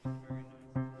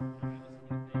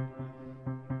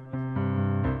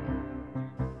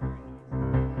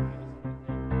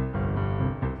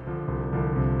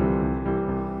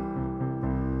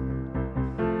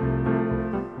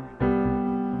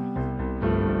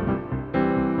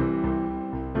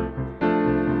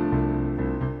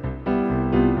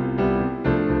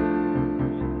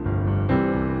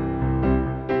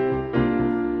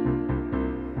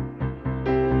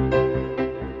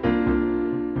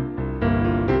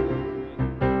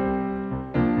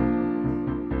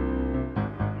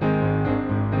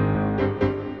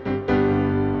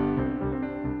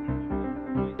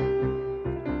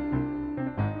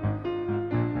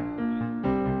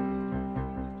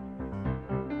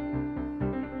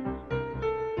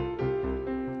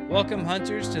Welcome,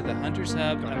 hunters, to the Hunters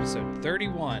Hub, episode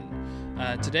 31.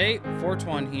 Today,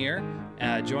 Fortuan here,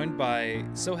 joined by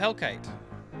Sohelkite.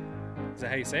 Is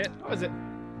that how you say it? Oh, is it?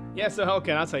 Yeah, Sohelkite,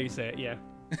 that's how you say it, yeah.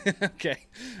 Okay.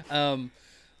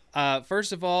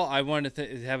 First of all, I wanted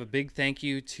to have a big thank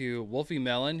you to Wolfie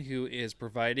Melon, who is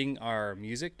providing our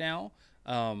music now.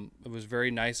 It was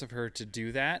very nice of her to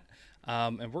do that.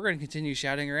 And we're going to continue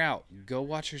shouting her out. Go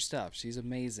watch her stuff. She's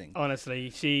amazing.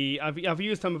 Honestly, I've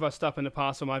used some of her stuff in the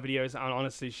past for my videos, and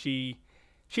honestly, she's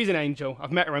an angel.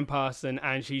 I've met her in person,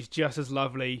 and she's just as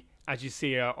lovely as you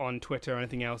see her on Twitter or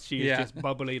anything else. She is just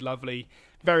bubbly, lovely,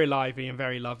 very lively, and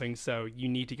very loving. So you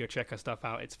need to go check her stuff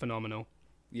out. It's phenomenal.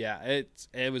 Yeah,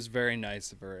 it was very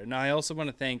nice of her. And I also want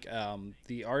to thank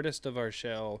the artist of our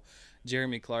show,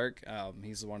 Jeremy Clark.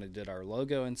 He's the one who did our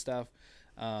logo and stuff.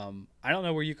 I don't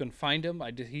know where you can find him.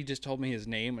 He just told me his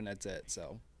name, and that's it.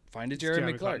 So find a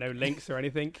Jeremy Clark. No links or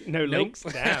anything. No links.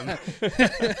 Damn.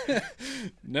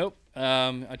 Nope.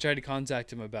 I tried to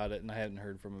contact him about it, and I hadn't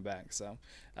heard from him back. So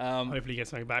hopefully you get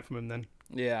something back from him then.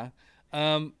 Yeah.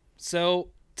 So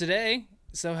today,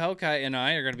 Sohelkite and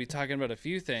I are going to be talking about a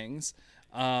few things.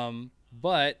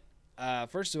 But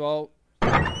first of all,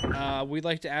 we'd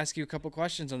like to ask you a couple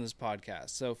questions on this podcast.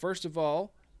 So first of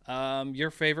all,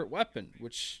 your favorite weapon,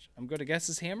 which I'm going to guess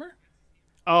is hammer?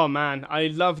 Oh man, I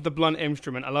love the blunt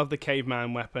instrument. I love the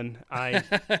caveman weapon.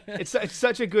 It's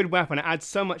such a good weapon. It adds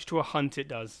so much to a hunt. It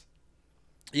does.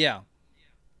 Yeah.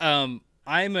 I'm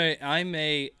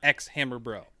a ex-hammer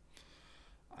bro.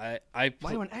 Why are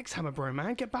you an ex-hammer bro,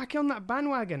 man? Get back on that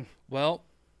bandwagon. Well,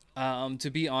 to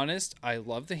be honest, I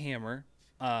love the hammer,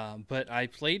 but I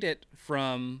played it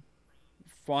from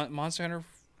Monster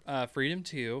Hunter Freedom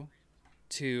 2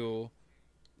 to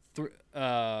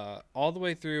all the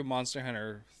way through Monster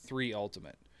Hunter 3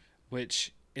 Ultimate,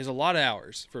 which is a lot of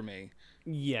hours for me.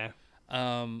 Yeah.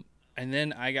 And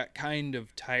then I got kind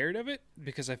of tired of it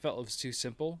because I felt it was too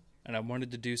simple, and I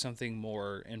wanted to do something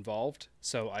more involved.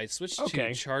 So I switched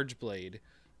to Charge Blade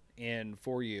in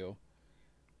 4U.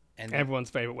 And everyone's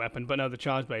favorite weapon, but no, the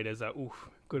Charge Blade is a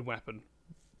good weapon.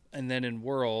 And then in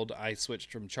World, I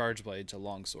switched from Charge Blade to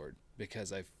Longsword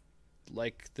because I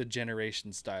like the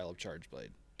generation style of Charge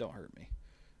Blade. Don't hurt me.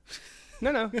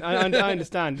 No, I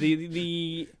understand.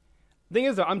 The thing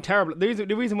is that I'm terrible.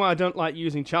 The reason why I don't like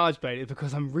using Charge Blade is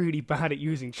because I'm really bad at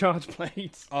using Charge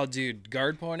Blades. Oh, dude,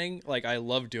 guard pointing, like I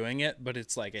love doing it, but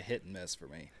it's like a hit and miss for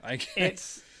me.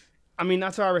 I mean,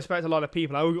 that's why I respect a lot of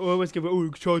people. I always give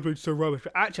it, Charge Blade's so rubbish.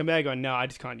 But actually, I'm there going, no, I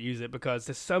just can't use it because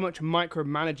there's so much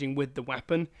micromanaging with the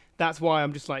weapon. That's why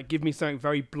I'm just like, give me something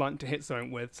very blunt to hit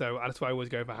something with. So that's why I always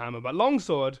go for hammer. But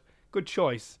longsword, good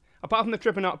choice. Apart from the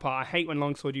tripping up part, I hate when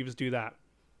longsword users do that.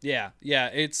 Yeah,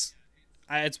 it's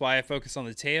why I focus on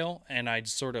the tail and I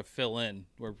just sort of fill in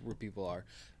where people are.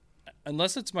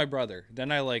 Unless it's my brother,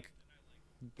 then I like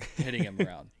hitting him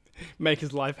around. Make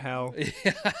his life hell.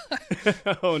 Yeah.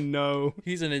 Oh no.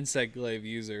 He's an insect glaive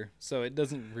user, so it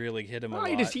doesn't really hit him a lot.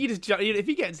 If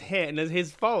he gets hit and it's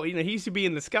his fault, he should be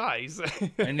in the skies.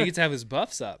 And he needs to have his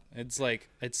buffs up. It's like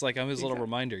I'm his little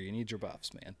reminder. You need your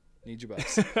buffs, man. You need your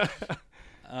buffs.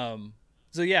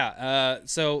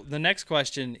 So the next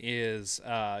question is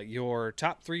your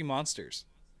top 3 monsters.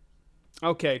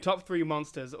 Okay, top 3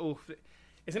 monsters. Oh,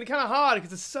 it's gonna be kind of hard because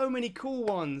there's so many cool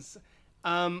ones.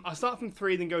 I'll start from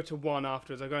 3, then go to 1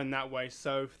 afterwards. I'll go in that way.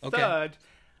 So third,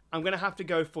 I'm going to have to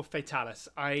go for Fatalis.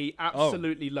 I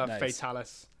absolutely love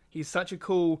Fatalis. He's such a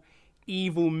cool,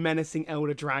 evil, menacing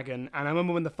elder dragon. And I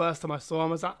remember when the first time I saw him,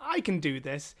 I was like, I can do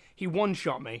this. He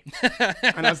one-shot me.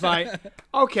 And I was like,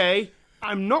 okay,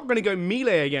 I'm not going to go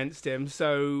melee against him.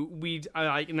 So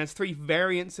and there's 3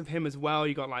 variants of him as well.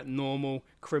 You got like normal,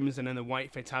 crimson, and the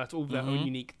white Fatalis, all their own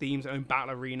unique themes, own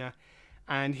battle arena.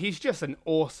 And he's just an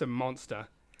awesome monster.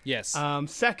 Yes.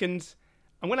 Second,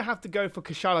 I'm going to have to go for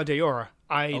Kushala Daora.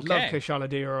 I love Kushala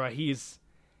Daora.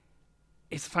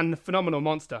 It's a phenomenal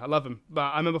monster. I love him.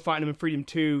 But I remember fighting him in Freedom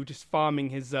 2, just farming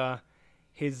his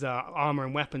armor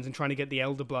and weapons and trying to get the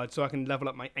Elder Blood so I can level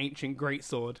up my ancient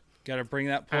greatsword. Got to bring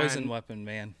that poison weapon,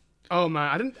 man. Oh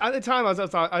man, at the time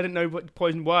I didn't know what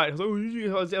poison worked. I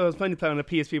was playing on a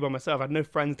PSP by myself. I had no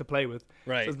friends to play with.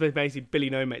 Right. So it was basically Billy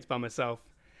No Mates by myself.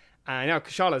 And now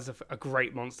Kushala's a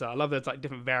great monster. I love there's like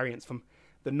different variants from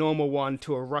the normal one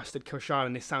to a rusted Kushala,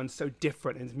 and they sound so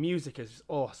different. And his music is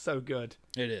so good.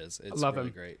 It is. It's I love really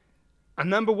him. Great. And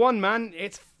number 1, man,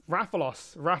 it's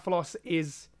Rathalos. Rathalos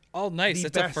is nice.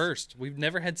 That's best. a first. We've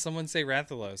never had someone say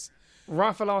Rathalos.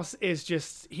 Rathalos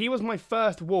is he was my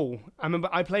first wall. I remember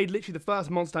I played literally the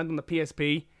first Monster Hunter on the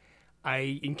PSP.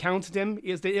 I encountered him.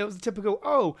 It was the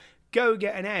typical, go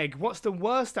get an egg. What's the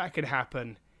worst that could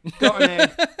happen? got an egg.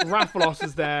 Rathalos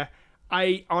was there.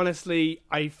 I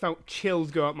felt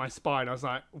chills go up my spine. I was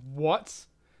like, what?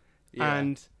 Yeah.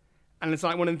 And it's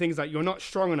like one of the things like, you're not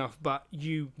strong enough, but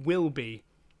you will be.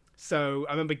 So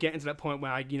I remember getting to that point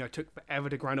where I, took forever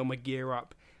to grind all my gear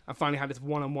up. I finally had this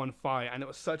one-on-one fight, and it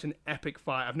was such an epic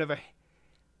fight. I've never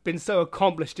been so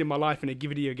accomplished in my life in a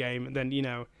video game. And then,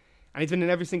 and he's been in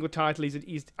every single title.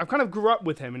 I've kind of grew up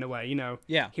with him in a way,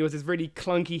 Yeah. He was this really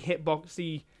clunky,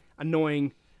 hitboxy,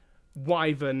 annoying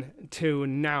wyvern to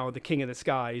now the king of the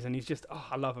skies, and he's just,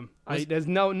 I love him. There's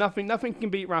nothing can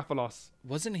beat Rathalos.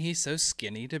 Wasn't he so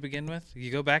skinny to begin with?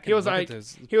 You go back and He was look like, at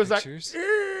those he was pictures. like,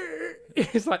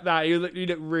 it's like that. He looked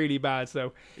really bad.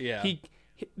 So Yeah.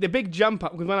 the big jump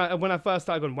up, because when I first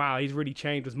started going, wow, he's really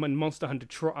changed, was when Monster Hunter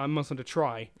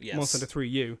Try, Yes. Monster Hunter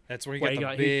 3U. That's where he where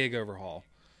got the big overhaul.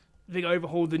 They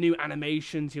overhauled the new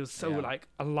animations. He was so Yeah. like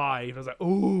alive. I was like,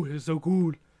 oh, he's so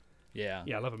cool. Yeah.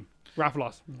 Yeah, I love him.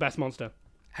 Rathalos, best monster.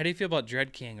 How do you feel about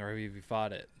Dread King, or have you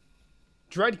fought it?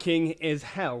 Dread King is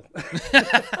hell.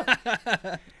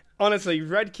 Honestly,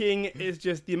 Red King is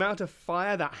just, the amount of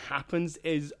fire that happens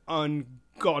is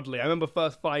ungodly. I remember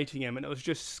first fighting him and it was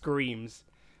just screams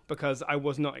because I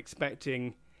was not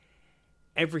expecting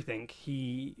everything.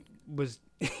 He was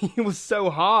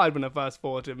so hard when I first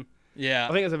fought him. Yeah.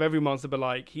 I think it's of every monster, but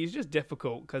like, he's just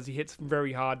difficult because he hits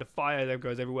very hard. The fire that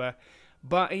goes everywhere.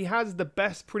 But he has the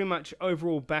best, pretty much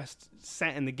overall best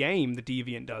set in the game, the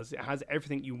Deviant does. It has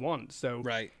everything you want. So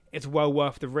Right. it's well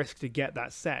worth the risk to get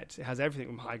that set. It has everything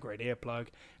from high-grade earplug,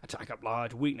 attack up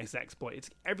large, weakness exploit. It's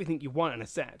everything you want in a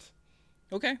set.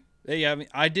 Okay. Yeah, I mean,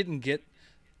 I didn't get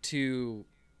to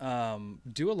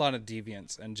do a lot of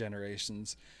Deviants and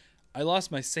Generations. I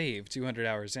lost my save 200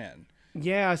 hours in.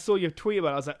 Yeah, I saw your tweet about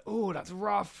it. I was like, oh, that's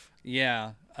rough.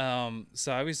 Yeah.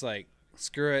 So I was like,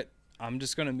 screw it. I'm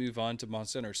just going to move on to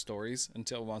Monster Hunter Stories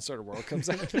until Monster Hunter World comes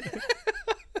out.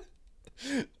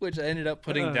 Which I ended up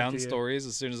putting down Stories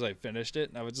as soon as I finished it.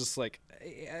 And I was just like,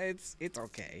 it's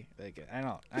okay. Like,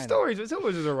 Stories was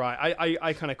alright.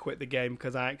 I kind of quit the game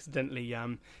because I accidentally...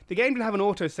 the game didn't have an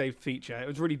autosave feature. It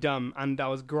was really dumb. And I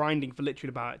was grinding for literally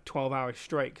about 12 hours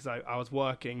straight because I was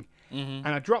working. Mm-hmm.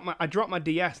 And I dropped my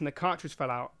DS and the cartridge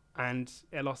fell out. And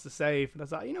it lost the save. And I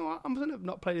was like, you know what? I'm going to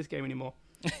not play this game anymore.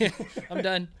 I'm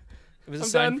done. It was a I'm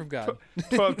sign done. from God.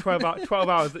 12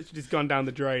 hours that just gone down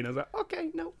the drain. I was like,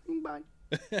 okay, no, bye.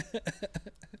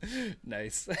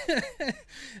 Nice. That's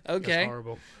Okay.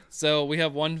 horrible. So we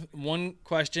have one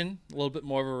question, a little bit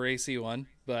more of a racy one,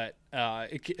 but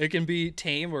it can be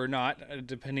tame or not,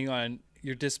 depending on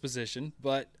your disposition.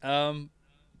 But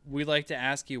we like to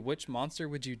ask you, which monster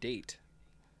would you date?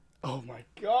 Oh my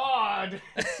god!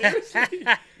 Seriously?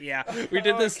 Yeah, we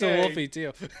did this to Okay. Wolfie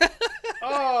too.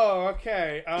 Oh,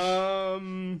 okay.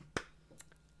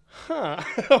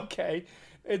 Okay.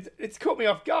 It's caught me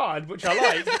off guard, which I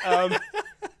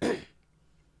like.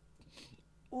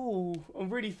 Ooh, I'm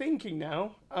really thinking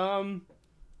now.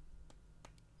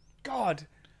 God.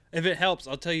 If it helps,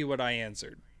 I'll tell you what I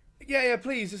answered. Yeah,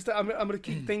 please. Just I'm gonna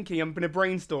keep thinking. I'm gonna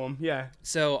brainstorm. Yeah.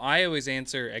 So I always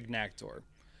answer Egnactor.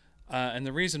 And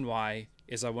the reason why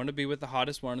is I want to be with the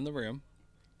hottest one in the room,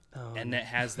 and that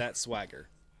has that swagger.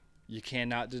 You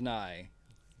cannot deny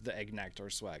the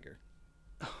Egnactor swagger.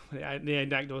 Yeah, the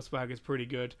Egnactor swag is pretty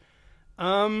good.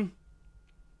 I'm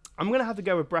gonna have to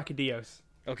go with Brachydios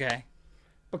Okay.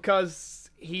 because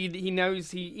he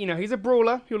knows he's a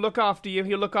brawler. He'll look after you.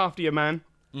 He'll look after your man.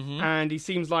 Mm-hmm. And he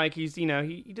seems like he's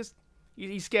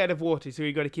he's scared of water, so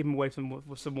you got to keep him away from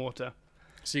some water.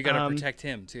 So you got to protect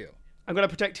him too. I'm gonna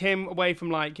protect him away from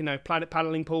planet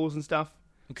paddling pools and stuff.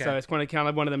 Okay. So it's kind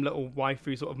of one of them little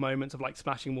waifu sort of moments of like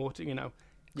splashing water,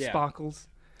 Yeah. sparkles.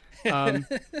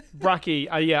 Bracky,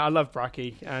 I love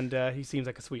Bracky, and he seems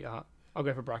like a sweetheart. I'll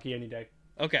go for Bracky any day.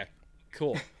 Okay.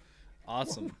 Cool.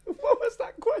 Awesome. What was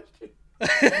that question?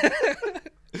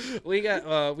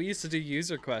 We used to do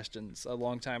user questions a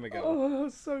long time ago. Oh, that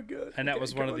was so good. And that Okay,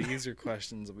 was go one of on. the user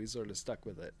questions, and we sort of stuck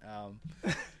with it.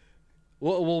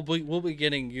 We'll be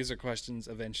getting user questions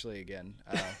eventually again,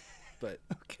 but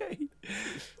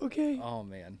Okay. oh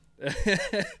man.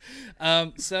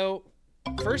 So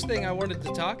first thing I wanted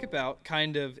to talk about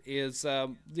kind of is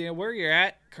where you're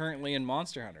at currently in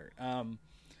Monster Hunter.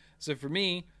 So for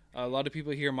me, a lot of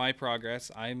people hear my progress.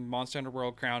 I'm Monster Hunter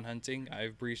World crown hunting.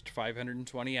 I've breached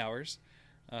 520 hours.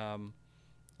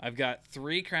 I've got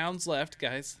 3 crowns left,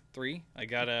 guys. 3. I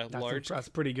got a That's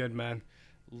pretty good, man.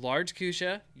 large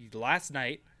Kusha last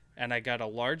night, and I got a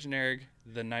large Nerg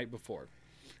the night before.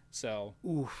 So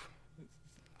Oof.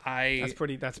 that's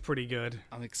pretty good.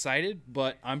 I'm excited,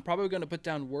 but I'm probably going to put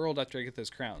down World after I get those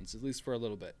crowns, at least for a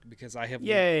little bit, because I have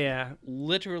Yeah.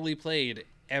 literally played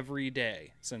every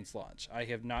day since launch. I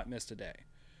have not missed a day.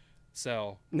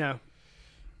 So No.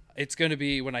 it's going to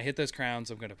be, when I hit those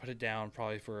crowns, I'm going to put it down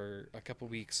probably for a couple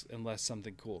weeks unless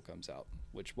something cool comes out.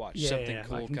 Which, watch, something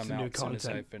cool like come some new out as soon as I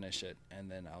content. finish it, and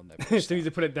then I'll never As soon stop. as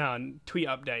you put it down, tweet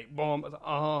update, boom. I was like,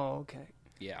 oh, okay.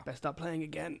 Yeah. Better start playing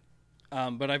again.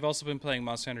 But I've also been playing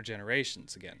Monster Hunter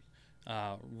Generations again,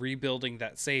 rebuilding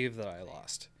that save that I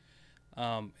lost.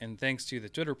 And thanks to the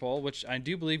Twitter poll, which I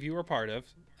do believe you were part of,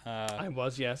 I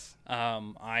was, yes.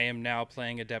 I am now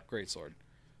playing Adept Greatsword.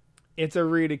 It's a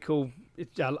really cool...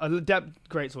 Adept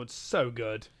Greatsword's so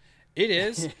good. It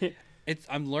is.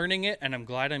 I'm learning it, and I'm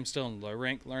glad I'm still in low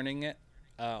rank learning it.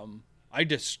 I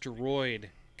destroyed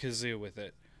Kazoo with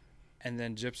it, and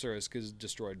then Gypsur has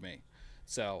destroyed me.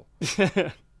 So,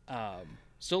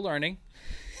 still learning.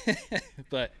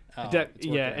 But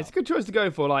it's a good choice to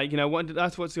go for. Like,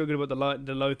 that's what's so good about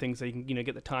the low things, so you can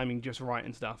get the timing just right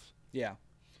and stuff. Yeah.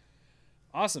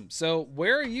 Awesome. So,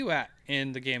 where are you at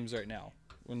in the games right now?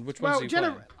 Which ones are you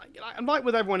playing? I'm like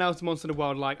with everyone else in Monster Hunter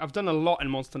World. Like, I've done a lot in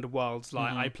Monster Hunter Worlds.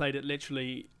 Like, I played it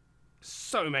literally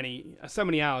so many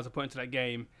hours I put into that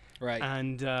game. Right.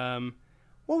 And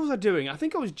what was I doing? I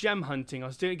think I was gem hunting. I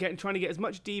was trying to get as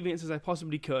much deviance as I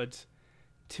possibly could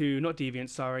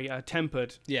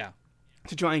tempered. Yeah.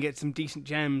 To try and get some decent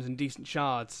gems and decent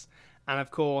shards. And of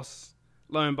course,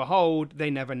 lo and behold, they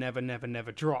never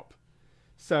drop.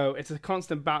 So it's a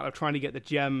constant battle of trying to get the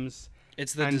gems.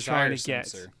 It's the and desire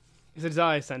sensor. It's a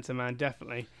desire sensor, man,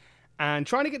 definitely. And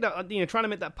trying to get that, trying to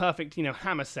make that perfect,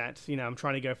 hammer set. I'm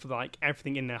trying to go for like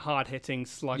everything in there, hard hitting,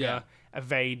 slugger,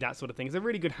 evade, that sort of thing. It's a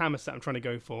really good hammer set I'm trying to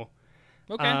go for.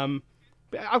 Okay.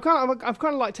 But I've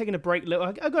kind of like taking a break.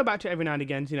 I go back to it every now and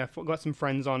again. I've got some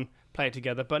friends on, play it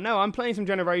together. But no, I'm playing some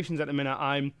Generations at the minute.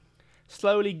 I'm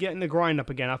slowly getting the grind up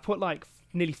again. I've put like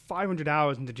nearly 500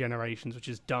 hours into Generations, which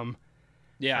is dumb.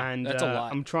 Yeah, and that's a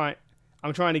lot. I'm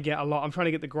trying to get a lot. I'm trying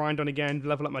to get the grind on again,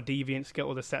 level up my deviance, get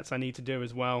all the sets I need to do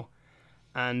as well.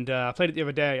 And I played it the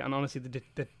other day, and honestly,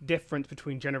 the difference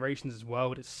between Generations as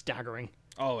well is staggering.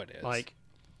 Oh, it is. Like,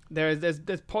 there's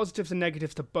positives and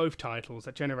negatives to both titles.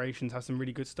 That Generations has some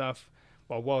really good stuff,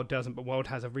 while World doesn't. But World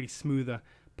has a really smoother,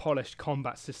 polished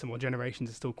combat system, while Generations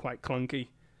is still quite clunky.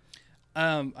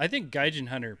 I think Gaijin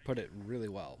Hunter put it really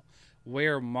well.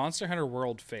 Where Monster Hunter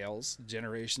World fails,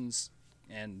 Generations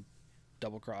and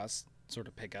Double Cross sort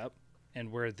of pick up,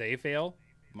 and where they fail,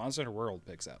 Monster Hunter World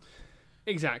picks up.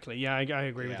 Exactly. Yeah, I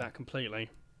agree with that completely.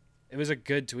 It was a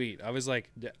good tweet. I was like,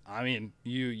 I mean,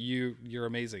 you're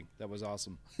amazing. That was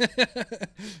awesome.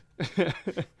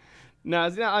 No,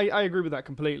 I agree with that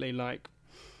completely. Like,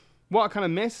 what I kind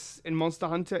of miss in Monster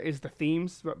Hunter is the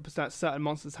themes that certain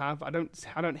monsters have. I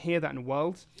don't hear that in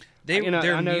World.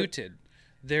 They're muted.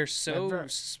 They're so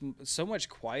much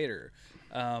quieter.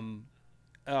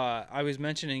 I was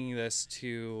mentioning this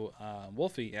to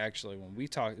Wolfie actually when we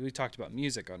talked about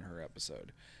music on her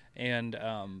episode, and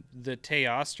the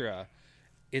Teostra,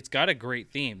 it's got a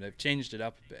great theme. They've changed it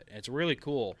up a bit. It's really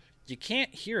cool. You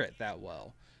can't hear it that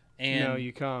well, and no,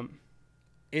 you can't.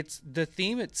 It's the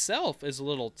theme itself is a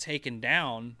little taken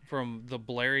down from the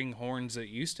blaring horns that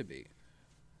used to be.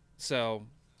 So,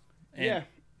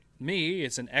 me,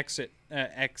 it's an ex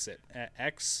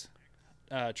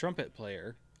trumpet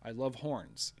player. I love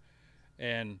horns,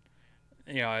 and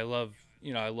I love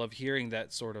hearing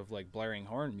that sort of like blaring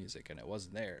horn music, and it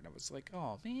wasn't there, and I was like,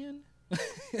 oh man.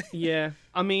 Yeah,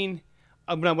 I mean,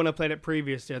 when I played it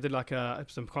previously, I did like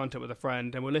some content with a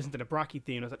friend, and we listened to the Bracky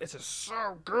theme. And I was like, this is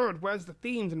so good. Where's the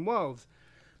themes and worlds?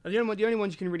 And the only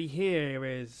ones you can really hear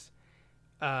is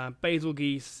Basil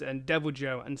Geese and Devil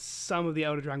Joe and some of the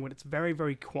Elder Dragon, but it's very,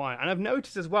 very quiet. And I've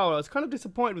noticed as well, I was kind of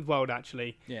disappointed with World,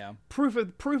 actually. Yeah. Proof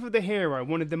of the Hero,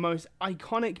 one of the most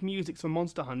iconic musics for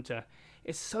Monster Hunter,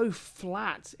 is so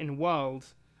flat in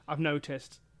World, I've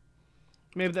noticed.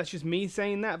 Maybe that's just me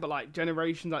saying that, but like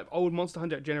Generations, like old Monster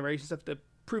Hunter Generations stuff, the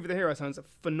Proof of the Hero sounds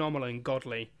phenomenal and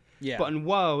godly. Yeah. But in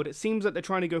World, it seems like they're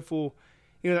trying to go for,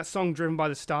 that song Driven by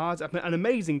the Stars, an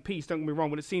amazing piece, don't get me wrong,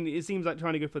 but it seems like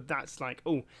trying to go for that's like,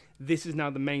 oh, this is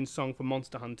now the main song for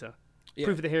Monster Hunter. Yeah.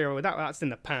 Proof of the Hero, that's in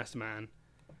the past, man.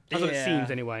 That's what it seems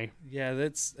anyway. Yeah,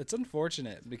 it's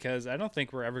unfortunate because I don't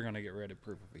think we're ever going to get rid of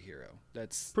Proof of a Hero.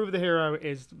 Proof of the Hero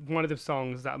is one of the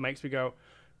songs that makes me go,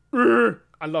 Urgh!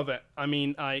 I love it. I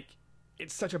mean, like,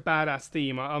 it's such a badass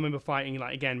theme. I remember fighting,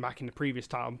 like, again, back in the previous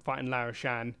time, fighting Lara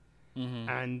Shan,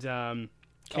 and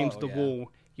came to the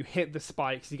wall. You hit the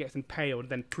spikes, you get impaled,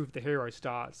 then Proof of the Hero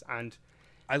starts, and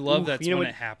I love that's when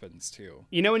it happens too.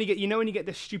 When you get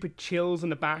the stupid chills in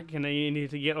the back, and then you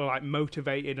need to get like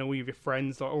motivated, and all of your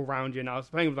friends like, all around you. And I was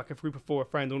playing with like a group of 4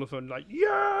 friends, all of a sudden like,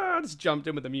 yeah, just jumped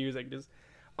in with the music, just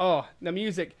Oh, the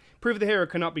music. Prove the Hero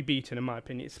cannot be beaten, in my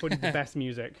opinion. It's probably the best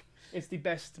music. It's the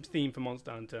best theme for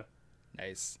Monster Hunter.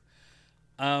 Nice.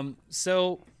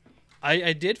 So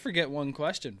I did forget one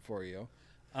question for you.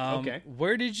 Okay.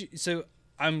 Where did you? So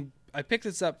I picked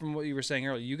this up from what you were saying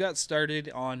earlier. You got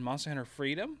started on Monster Hunter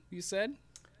Freedom, you said?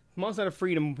 Monster Hunter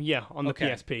Freedom, yeah, on the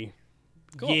PSP.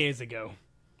 Cool. Years ago.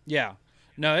 Yeah.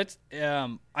 No, it's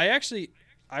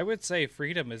I would say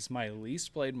Freedom is my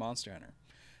least played Monster Hunter.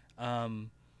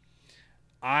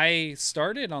 I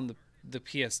started on the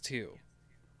PS2,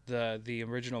 the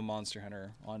original Monster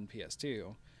Hunter on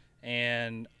PS2,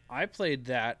 and I played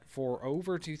that for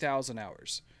over 2,000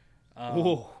 hours.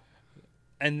 Whoa.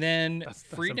 And then That's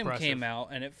Freedom impressive. came out,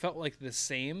 and it felt like the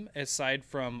same, aside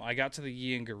from I got to the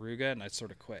Yi and Garuga, and I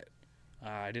sort of quit.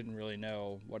 I didn't really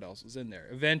know what else was in there.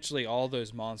 Eventually, all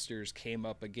those monsters came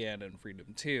up again in Freedom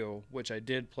 2, which I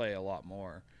did play a lot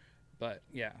more. But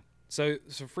yeah, so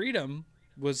Freedom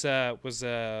was a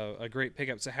great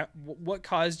pickup. So what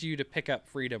caused you to pick up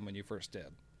Freedom when you first did?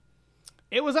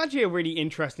 It was actually a really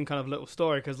interesting kind of little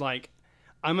story because, like,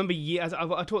 I remember years.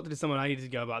 I talked to someone ages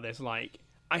ago about this. Like,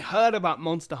 I heard about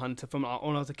Monster Hunter from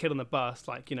when I was a kid on the bus,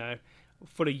 like, you know,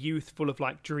 full of youth, full of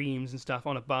like dreams and stuff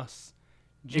on a bus,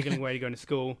 jiggling away to going to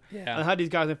school. Yeah. And I had these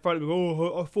guys in front of me.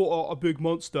 Oh, I fought a big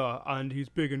monster, and he's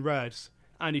big and red,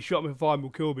 and he shot me for 5 and will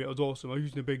kill me. It was awesome. I was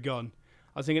using a big gun.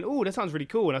 I was thinking, oh, that sounds really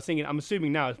cool. And I was thinking, I'm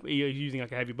assuming now he's using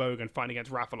like a heavy bowgun fighting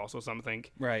against Rathalos or something.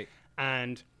 Right.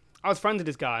 And I was friends with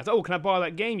this guy. I was like, oh, can I borrow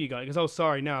that game you got? He goes, oh,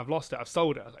 sorry, no, I've lost it. I've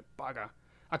sold it. I was like, bugger.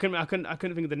 I couldn't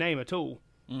think of the name at all.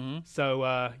 Mm-hmm.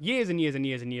 So years and years and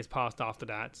years and years passed after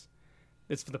that.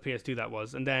 This for the PS2 that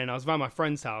was. And then I was around my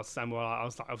friend's house, and I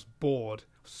was bored.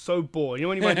 I was so bored. You know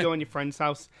when you went to go on your friend's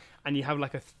house and you have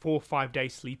like a 4 or 5 day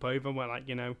sleepover where, like,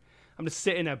 you know, I'm just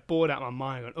sitting there bored out of my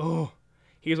mind going, oh,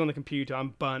 he was on the computer,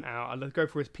 I'm burnt out. I'll go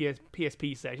for his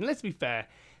PSP station. Let's be fair,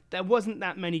 there wasn't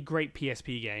that many great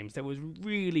PSP games. There was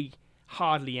really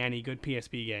hardly any good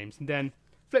PSP games. And then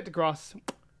flipped across,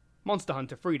 Monster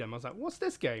Hunter Freedom. I was like, what's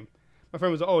this game? My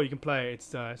friend was like, oh, you can play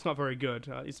it. It's not very good.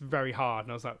 It's very hard.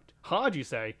 And I was like, hard, you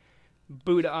say?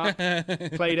 Boot it up,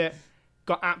 played it,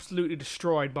 got absolutely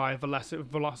destroyed by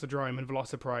Velocidrome and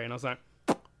Velociprey. And I was like,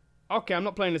 okay, I'm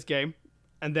not playing this game.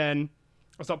 And then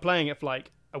I stopped playing it for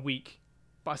like a week.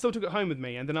 But I still took it home with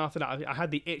me. And then after that, I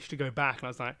had the itch to go back. And I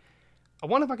was like, I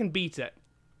wonder if I can beat it.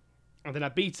 And then I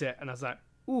beat it. And I was like,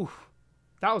 ooh,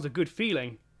 that was a good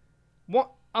feeling.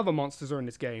 What other monsters are in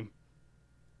this game?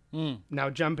 Now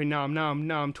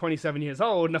I'm 27 years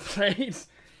old and I've played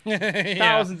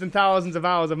thousands and thousands of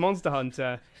hours of Monster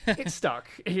Hunter. It's stuck.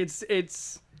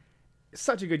 It's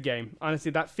such a good game. Honestly,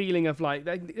 that feeling of like,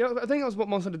 I think that's what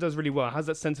Monster Hunter does really well. It has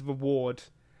that sense of reward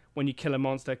when you kill a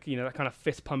monster. You know, that kind of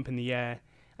fist pump in the air,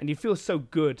 and you feel so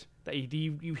good that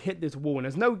you hit this wall.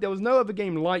 And there was no other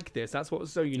game like this. That's what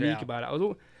was so unique about it. I was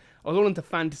all into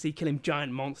fantasy, killing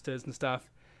giant monsters and stuff.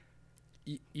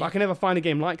 But I can never find a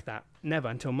game like that. Never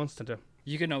until Monster Hunter.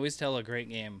 You can always tell a great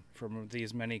game from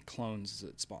these many clones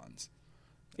it spawns.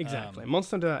 Exactly.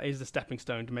 Monster Hunter is the stepping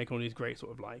stone to make all these great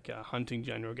sort of like hunting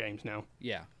genre games now.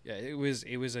 Yeah. It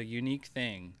was a unique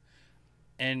thing,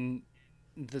 and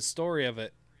the story of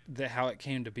it, how it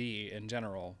came to be in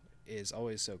general, is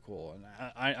always so cool. And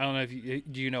I don't know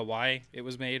if do you know why it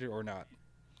was made or not?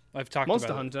 I've talked Monster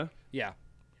about Hunter. Yeah.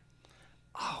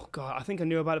 Oh god, I think I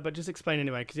knew about it, but just explain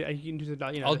anyway, because you can do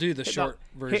that. You know, I'll do the short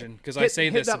version because I say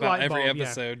this about every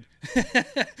episode.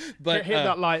 But hit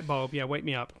that light bulb, wake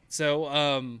me up. So,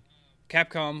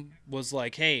 Capcom was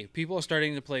like, "Hey, people are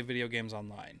starting to play video games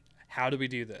online. How do we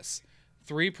do this?"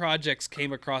 3 projects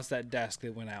came across that desk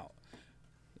that went out.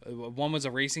 One was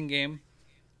a racing game,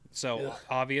 so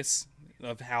obvious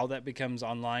of how that becomes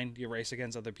online. You race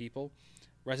against other people.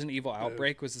 Resident Evil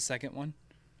Outbreak was the second one,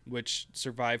 which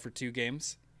survived for 2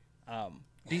 games.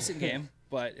 Decent game,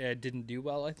 but it didn't do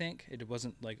well, I think. It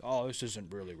wasn't like, oh, this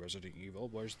isn't really Resident Evil.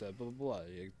 Where's the blah, blah, blah.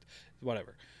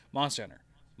 Whatever. Monster Hunter.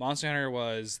 Monster Hunter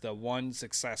was the one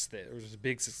success that was a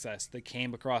big success that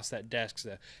came across that desk.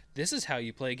 So this is how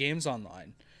you play games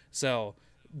online. So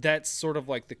that's sort of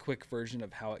like the quick version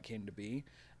of how it came to be.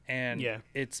 And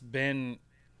it's been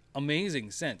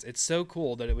amazing since. It's so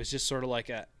cool that it was just sort of like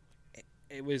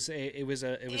it was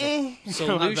a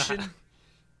solution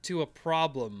to a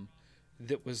problem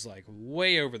that was like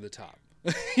way over the top.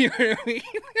 You know what I mean?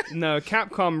 No,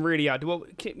 Capcom really are. Well,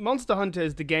 Monster Hunter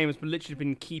is the game that's literally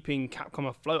been keeping Capcom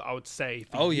afloat, I would say,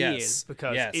 for years.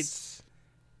 Because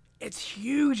it's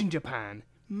huge in Japan.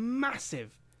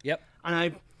 Massive. Yep. And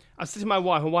I said to my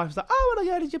wife was like, oh, I want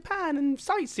to go to Japan and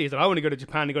sightsee. I want to go to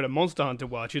Japan and go to Monster Hunter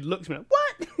World. She looked at me like,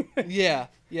 what? Yeah,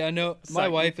 no, my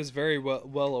like- wife is very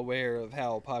well aware of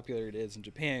how popular it is in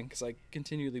Japan because I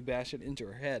continually bash it into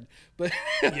her head. But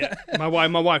Yeah, my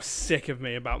wife's sick of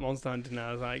me about Monster Hunter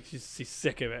now. It's like she's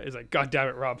sick of it. It's like, God damn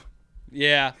it, Rob.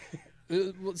 yeah,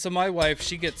 so my wife,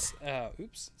 she gets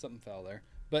oops, something fell there.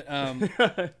 But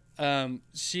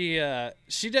she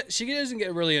doesn't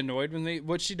get really annoyed with me.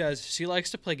 What she does, she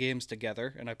likes to play games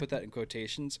together, and I put that in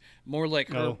quotations. More like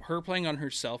her playing on her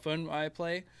cell phone while I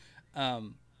play.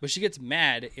 But she gets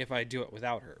mad if I do it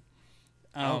without her.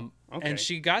 Okay. And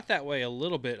she got that way a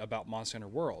little bit about Monster Hunter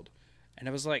World. And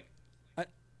I was like,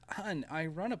 "Hun, I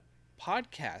run a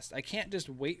podcast. I can't just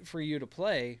wait for you to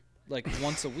play like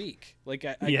once a week. Like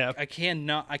I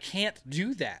can't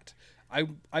do that.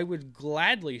 I would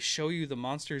gladly show you the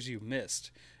monsters you missed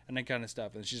and that kind of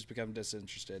stuff." And she's become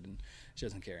disinterested and she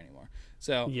doesn't care anymore.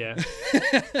 So yeah,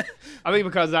 I think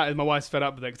because of that, my wife's fed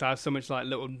up with it because I have so much like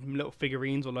little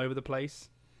figurines all over the place.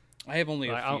 I have only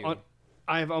a few.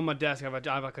 I have on my desk. I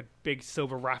have like a big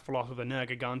silver Rathalos with a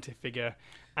Nergigante figure,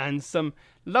 and some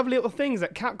lovely little things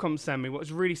that Capcom sent me. What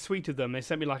was really sweet of them, they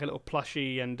sent me like a little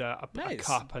plushie and a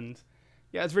cup, and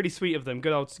yeah, it's really sweet of them.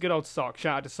 Good old Socks.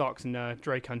 Shout out to Socks and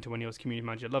Drake Hunter when he was community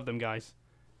manager. Love them guys.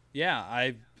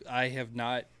 Yeah, I have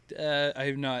not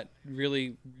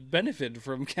really benefited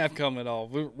from Capcom at all.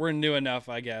 We're new enough,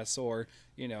 I guess, or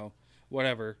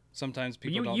whatever. Sometimes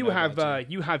people don't know about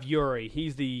you have Yuri.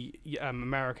 He's the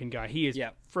American guy. He is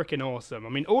freaking awesome. I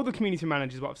mean, all the community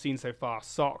managers what I've seen so far: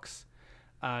 Socks,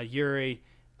 Yuri,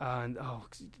 and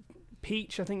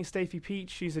Peach. I think it's Stacey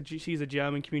Peach. She's a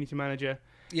German community manager.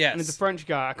 Yes. And there's a French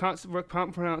guy. I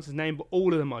can't pronounce his name, but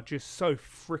all of them are just so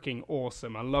freaking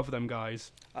awesome. I love them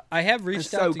guys. I have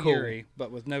reached out to Yuri,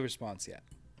 but with no response yet.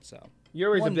 So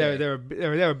Yuri's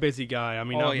they're a busy guy. I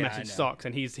mean, I've messaged Socks,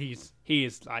 and he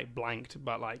is like blanked,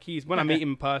 but like when I meet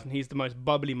him in person, he's the most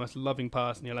bubbly, most loving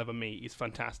person you'll ever meet. He's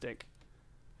fantastic.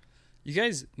 You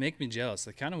guys make me jealous.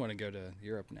 I kind of want to go to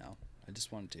Europe now. I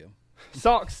just want to.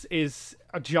 Socks is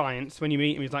a giant. So when you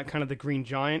meet him, he's like kind of the green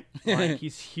giant. Like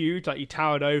he's huge. Like he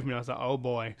towered over me. I was like, oh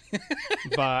boy.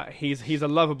 But he's a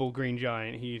lovable green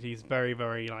giant. He's very,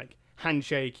 very like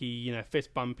handshakey,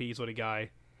 fist bumpy sort of guy.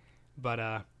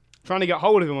 But trying to get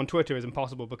hold of him on Twitter is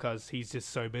impossible because he's just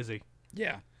so busy.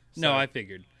 Yeah. No, I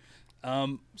figured.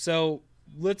 So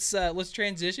let's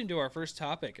transition to our first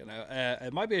topic, and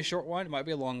it might be a short one. It might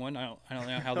be a long one. I don't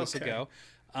know how this will go.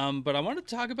 But I want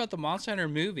to talk about the Monster Hunter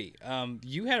movie.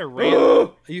 You had a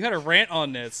rant. You had a rant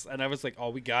on this, and I was like, "Oh,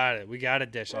 we got it. We got a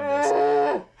dish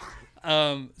on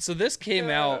this." So this came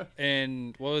out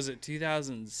in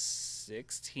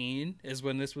 2016 is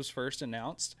when this was first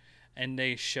announced, and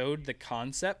they showed the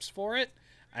concepts for it,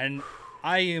 and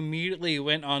I immediately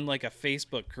went on like a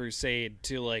Facebook crusade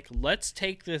to like, let's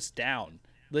take this down.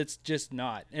 Let's just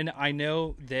not. And I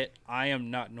know that I am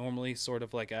not normally sort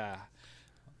of like a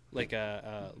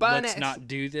let's not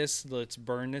do this, let's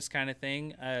burn this kind of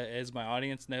thing. As my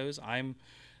audience knows, I'm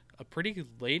a pretty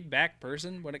laid back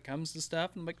person when it comes to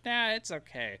stuff. I'm like, nah, it's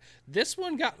okay. This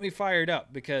one got me fired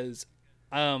up because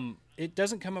it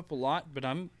doesn't come up a lot, but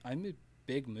I'm a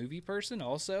big movie person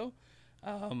also.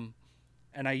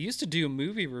 And I used to do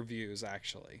movie reviews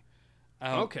actually.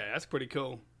 Okay, that's pretty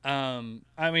cool.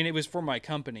 I mean, it was for my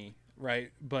company,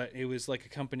 right? But it was like a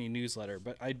company newsletter,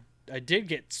 but I did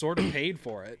get sort of paid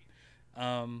for it.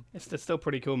 It's still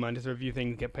pretty cool, man. Just review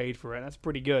things, get paid for it. That's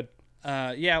pretty good.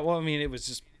 Yeah, well, I mean, it was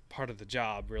just part of the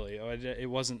job, really. It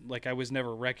wasn't like I was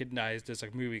never recognized as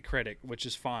a movie critic, which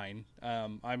is fine.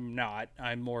 I'm not.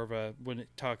 I'm more of a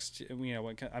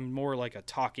I'm more like a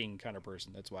talking kind of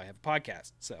person. That's why I have a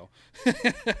podcast. So,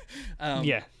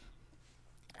 yeah.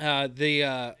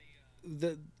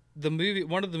 The movie,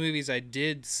 one of the movies I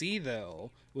did see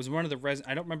though was one of the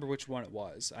I don't remember which one it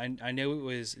was. I know it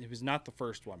was not the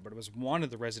first one, but it was one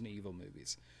of the Resident Evil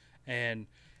movies, and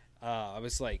I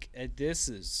was like, this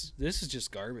is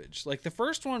just garbage. Like the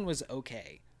first one was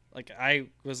okay. Like I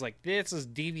was like, this is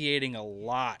deviating a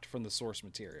lot from the source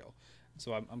material,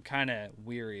 so I'm kind of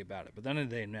weary about it. But then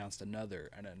they announced another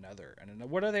and another and another.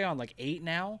 What are they on, like 8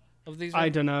 now? Of these I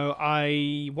don't know.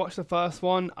 I watched the first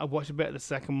one. I watched a bit of the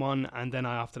second one, and then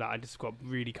after that, I just got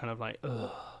really kind of like, ugh.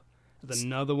 There's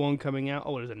another one coming out.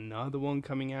 Oh, there's another one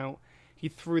coming out. He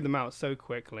threw them out so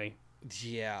quickly.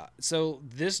 Yeah. So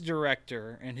this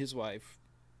director and his wife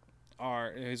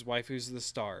who's the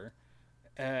star,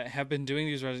 have been doing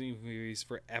these Resident Evil movies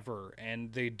forever,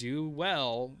 and they do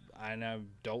well. And I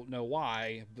don't know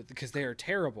why, but because they are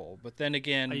terrible. But then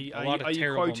again, a lot of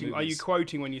terrible movies. Are you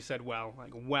quoting when you said "well"?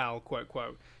 Like "well," quote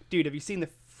quote. Dude, have you seen the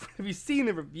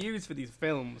reviews for these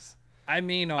films? I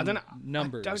mean, on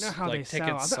numbers. I don't know how like they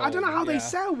tickets sell. I don't know sold, how they yeah.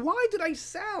 sell. Why do they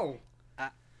sell?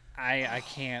 I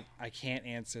can't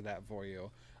answer that for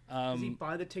you. Does he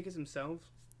buy the tickets himself?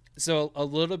 So a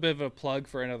little bit of a plug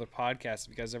for another podcast. If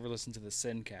you guys ever listen to the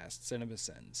Sincast, Cinema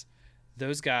Sins,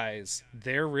 those guys,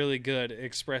 they're really good at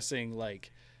expressing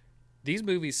like, these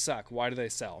movies suck. Why do they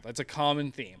sell? That's a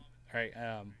common theme, right?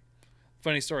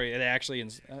 Funny story. It actually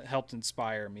helped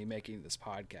inspire me making this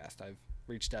podcast. I've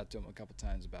reached out to them a couple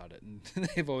times about it, and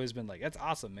they've always been like, "That's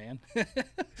awesome, man."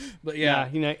 But yeah,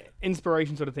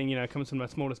 inspiration sort of thing, comes from the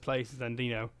smallest places, and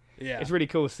it's really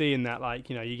cool seeing that, like,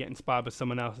 you get inspired by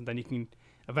someone else, and then you can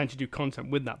eventually do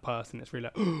content with that person. It's really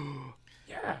like, oh,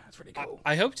 yeah, that's really cool.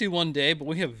 I hope to one day, but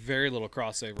we have very little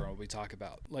crossover on what we talk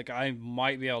about. Like, I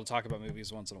might be able to talk about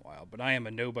movies once in a while, but I am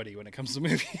a nobody when it comes to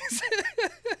movies.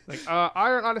 Like, I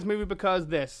don't like this movie because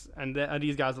this, and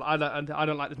these guys, I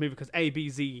don't like this movie because A, B,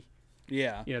 Z.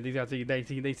 Yeah. These guys,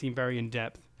 they seem very in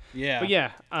depth. Yeah. But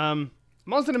yeah,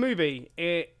 Monster the movie,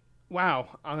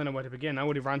 wow, I don't know where to begin. I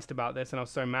already ranted about this, and I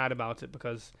was so mad about it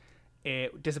because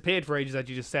it disappeared for ages, as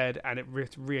you just said, and it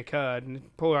reoccurred.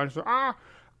 And Paul Anderson said,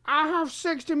 I have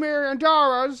 $60 million,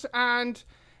 and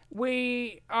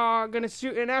we are going to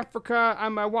shoot in Africa,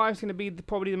 and my wife's going to be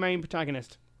probably the main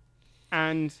protagonist.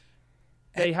 And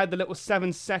they had the little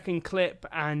 7-second clip,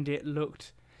 and it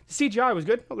looked... The CGI was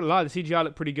good, not going to lie, the CGI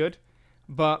looked pretty good.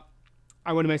 But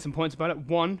I want to make some points about it.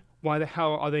 One, why the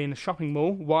hell are they in a shopping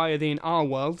mall? Why are they in our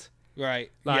world?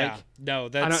 Right. Like, yeah. No,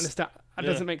 that's... I don't understand. That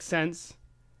doesn't make sense.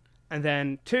 And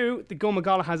then, two, the Gul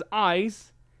Magala has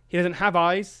eyes. He doesn't have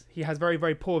eyes. He has very,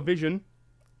 very poor vision.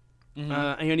 Mm-hmm.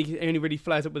 And he only really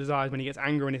flares up with his eyes when he gets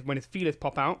angry, when his feelers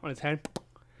pop out on his head.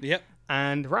 Yep.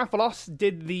 And Rathalos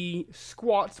did the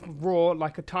squat roar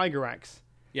like a Tiger Axe.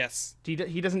 Yes. He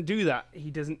doesn't do that.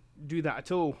 He doesn't do that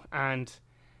at all. And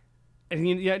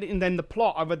then the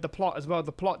plot, I read the plot as well.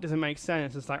 The plot doesn't make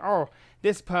sense. It's like, oh,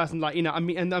 this person, like, I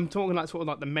mean, and I'm talking like sort of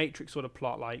like the Matrix sort of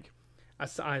plot, like,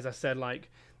 as I said, like,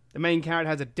 the main character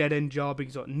has a dead-end job.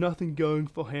 He's got nothing going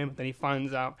for him. Then he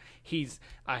finds out he's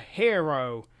a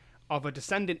hero of a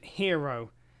descendant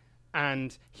hero,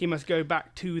 and he must go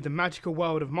back to the magical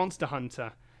world of Monster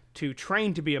Hunter to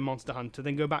train to be a monster hunter,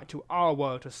 then go back to our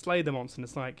world to slay the monster. And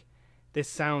it's like, this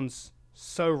sounds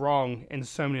so wrong in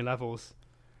so many levels.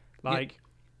 Like,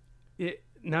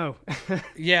 no.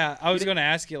 Yeah, I was going to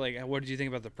ask you, like, what did you think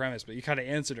about the premise? But you kind of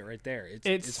answered it right there.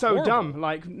 It's so horrible. dumb.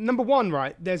 Like, number one,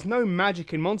 right, there's no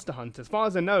magic in Monster Hunter. As far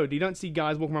as I know, you don't see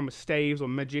guys walking around with staves or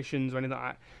magicians or anything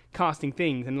like that, casting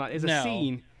things. And, like, there's a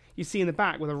scene you see in the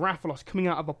back with a Rathalos coming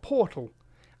out of a portal.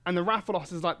 And the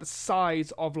Rathalos is, like, the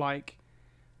size of, like,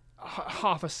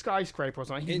 half a skyscraper or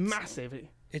something. He's massive.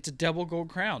 It's a double gold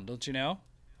crown, don't you know?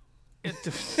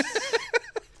 It's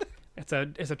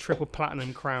a triple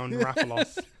platinum crown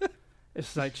Rathalos.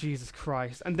 It's like, Jesus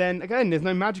Christ. And then again, there's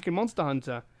no magic in Monster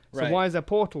Hunter. So why is there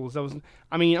portals? I'm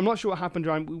not sure what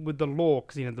happened with the lore,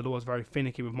 because the lore is very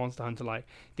finicky with Monster Hunter, like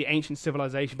the ancient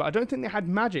civilization. But I don't think they had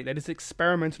magic. They just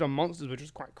experimented on monsters, which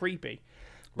was quite creepy.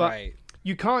 But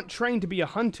you can't train to be a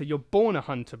hunter. You're born a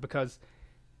hunter, because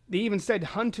they even said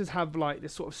hunters have like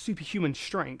this sort of superhuman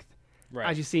strength. Right.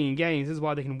 As you see in games, this is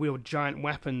why they can wield giant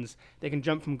weapons. They can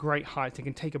jump from great heights. They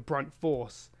can take a brunt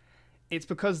force. It's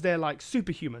because they're like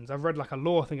superhumans. I've read like a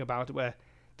lore thing about it where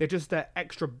they're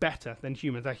extra better than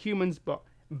humans. They're humans, but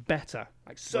better,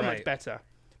 like so much better.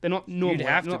 They're not normal. You'd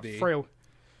have they're to not be frail.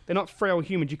 They're not frail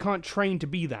humans. You can't train to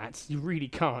be that. You really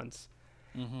can't.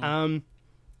 Mm-hmm.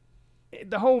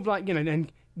 The whole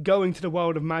and going to the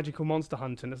world of magical Monster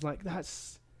Hunting. It's like,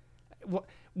 that's what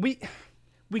we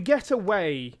get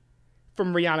away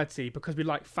from reality because we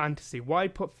like fantasy. Why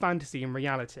put fantasy in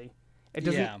reality? It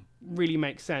doesn't really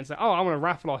make sense. Like, I want a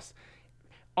Rathalos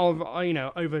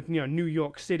over New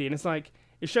York City, and it's like,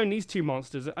 it's showing these two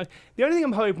monsters. The only thing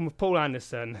I'm hoping with Paul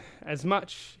Anderson, as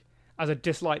much as I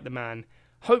dislike the man,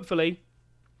 hopefully,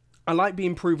 I like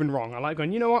being proven wrong. I like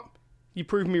going, you know what? You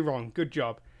proved me wrong. Good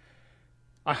job.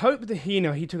 I hope that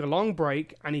he took a long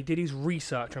break and he did his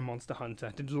research on Monster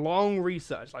Hunter. Did long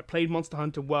research, like played Monster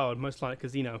Hunter World, most likely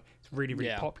because it's really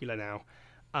popular now.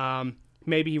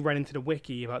 Maybe he read into the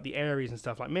wiki about the areas and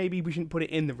stuff. Like, maybe we shouldn't put it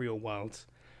in the real world.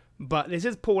 But this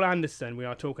is Paul Anderson we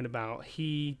are talking about.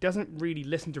 He doesn't really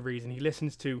listen to reason. He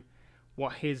listens to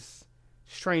what his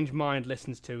strange mind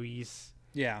listens to.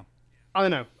 I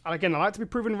don't know. Again, I like to be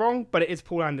proven wrong, but it is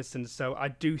Paul Anderson, so I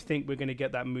do think we're going to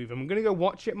get that movie. I'm going to go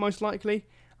watch it, most likely.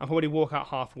 I'll probably walk out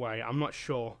halfway. I'm not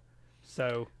sure.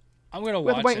 So I'm going to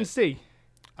watch it. Wait and see.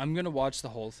 I'm going to watch the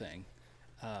whole thing.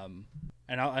 And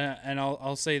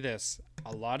I'll say this.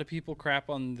 A lot of people crap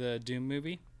on the Doom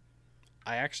movie.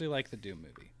 I actually like the Doom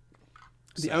movie.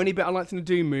 The only bit I liked in the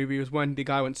Doom movie was when the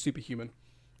guy went superhuman.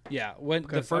 Yeah, when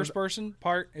the first person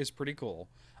part is pretty cool.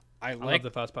 I love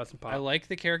the first person part. I like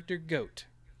the character Goat.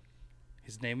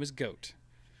 His name was Goat.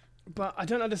 But I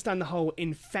don't understand the whole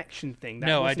infection thing.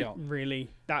 No, I don't.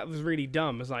 That was really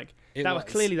dumb. It was like, It was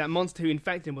clearly that monster who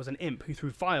infected him was an imp who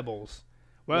threw fireballs.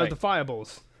 Where are the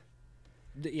fireballs?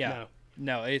 Yeah.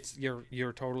 No,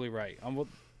 you're totally right.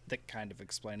 That kind of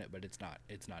explain it, but it's not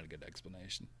a good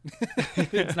explanation.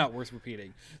 It's not worth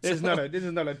repeating. This is not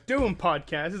a Doom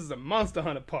podcast. This is a Monster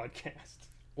Hunter podcast.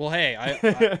 Well, hey,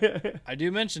 I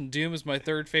do mention Doom is my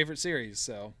third favorite series,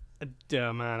 so.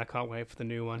 Man, I can't wait for the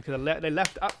new one because they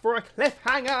left up for a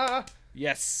cliffhanger.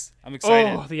 Yes, I'm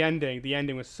excited. Oh, the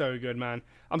ending was so good, man.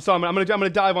 I'm sorry, I'm gonna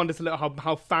dive on just a little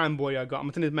how fanboy I got. I'm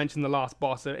going to mention the last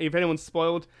boss. If anyone's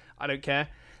spoiled, I don't care.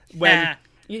 When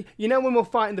you know when we're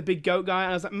fighting the big goat guy,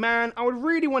 and I was like, man, I would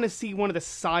really want to see one of the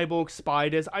cyborg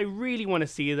spiders. I really want to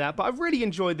see that, but I really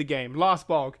enjoyed the game. Last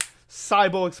bog,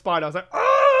 cyborg spider. I was like,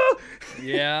 oh,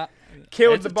 yeah,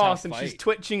 killed the boss, and she's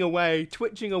twitching away.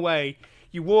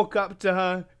 You walk up to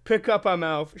her, pick up her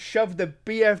mouth, shove the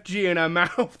BFG in her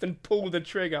mouth, and pull the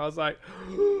trigger. I was like,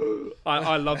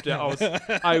 I loved it.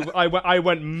 I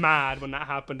went mad when that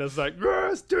happened. I was like,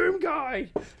 yes, Doom guy.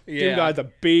 Yeah. Doom guy's a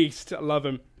beast. I love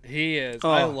him. He is. Oh.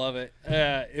 I love it.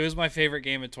 It was my favorite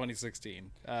game of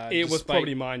 2016. It was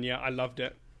probably mine. Yeah, I loved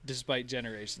it. Despite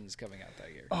Generations coming out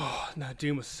that year. Oh no,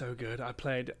 Doom was so good. I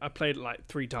played it like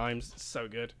 3 times. It's so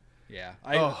good. Yeah,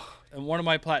 and one of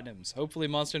my platinums. Hopefully,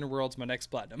 Monster Hunter World's my next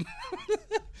platinum.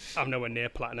 I'm nowhere near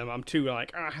platinum. I'm too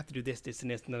like I have to do this, and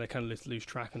this, and then I kind of lose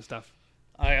track and stuff.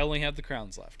 I only have the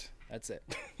crowns left. That's it.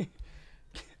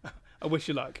 I wish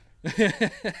you luck.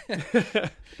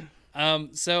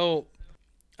 So,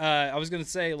 I was gonna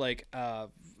say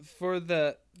for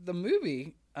the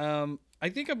movie, I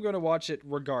think I'm gonna watch it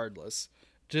regardless,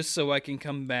 just so I can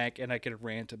come back and I can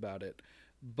rant about it.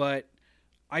 But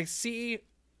I see.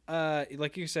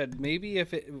 Like you said, maybe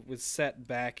if it was set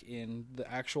back in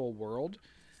the actual world,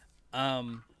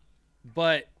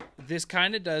 but this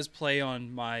kind of does play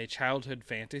on my childhood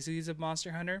fantasies of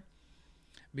Monster Hunter,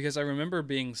 because I remember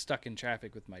being stuck in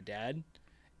traffic with my dad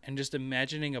and just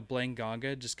imagining a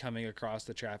Blanganga just coming across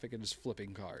the traffic and just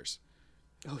flipping cars.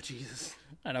 Oh, Jesus.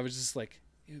 And I was just like,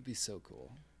 it would be so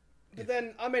cool. But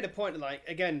then I made a point, like,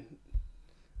 again,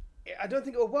 I don't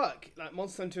think it'll work. Like,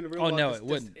 Monster Hunter in the real world. Oh, no, it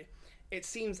wouldn't. It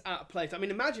seems out of place. I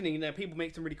mean, imagining, people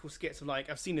make some really cool skits of, like,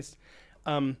 I've seen this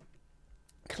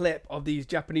clip of these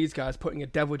Japanese guys putting a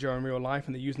Deviljho in real life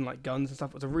and they're using, like, guns and stuff.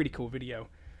 It was a really cool video.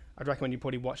 I'd recommend you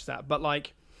probably watch that. But,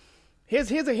 like,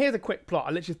 here's a quick plot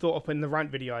I literally thought up in the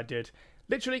rant video I did.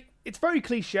 Literally, it's very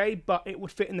cliche, but it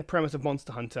would fit in the premise of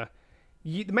Monster Hunter.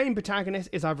 The main protagonist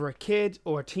is either a kid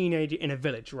or a teenager in a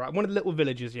village, right? One of the little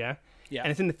villages, yeah? Yeah.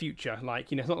 And it's in the future,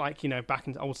 like, it's not like, back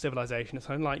in old civilization. It's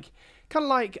kind of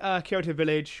like Kyoto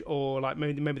Village or like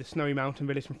maybe the Snowy Mountain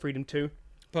Village from Freedom 2.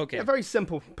 Poke. Yeah, very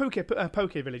simple. Poke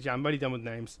Village, yeah, I'm already done with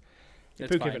names.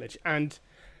 Poke Village. And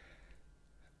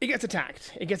it gets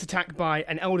attacked. It gets attacked by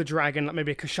an elder dragon, like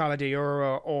maybe a Kushala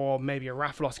Daora or maybe a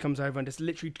Rathalos comes over and just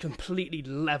literally completely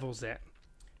levels it.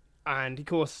 And, of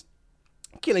course,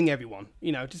 killing everyone,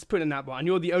 just putting that bar. And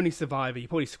you're the only survivor. You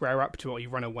probably square up to it or you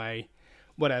run away,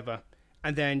 whatever.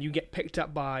 And then you get picked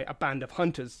up by a band of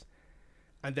hunters.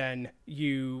 And then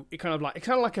it's kind of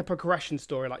like a progression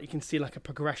story. Like you can see like a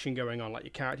progression going on. Like your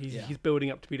character, he's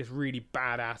building up to be this really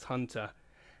badass hunter.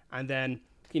 And then,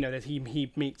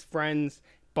 he meets friends,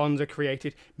 bonds are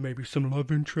created, maybe some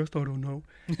love interest, I don't know.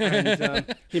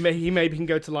 And he maybe can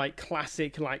go to like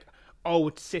classic, like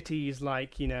old cities,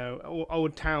 like,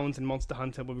 old towns in Monster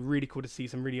Hunter. Would be really cool to see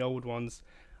some really old ones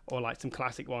or like some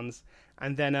classic ones.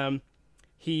 And then,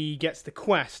 he gets the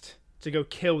quest to go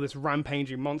kill this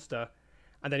rampaging monster,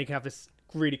 and then he can have this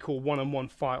really cool one-on-one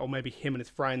fight, or maybe him and his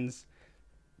friends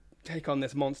take on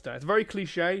this monster. It's very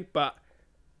cliche, but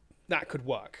that could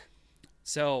work.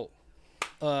 So,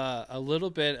 a little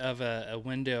bit of a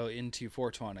window into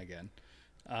 420 again.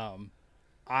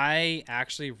 I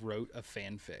actually wrote a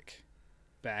fanfic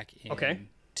back in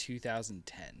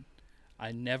 2010.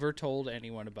 I never told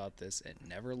anyone about this. It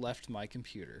never left my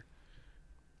computer.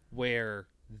 Where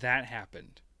that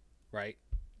happened, right?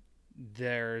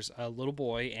 There's a little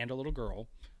boy and a little girl.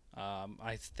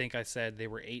 I think I said they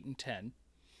were 8 and 10.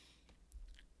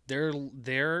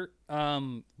 Their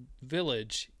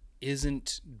village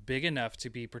isn't big enough to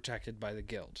be protected by the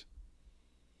guild.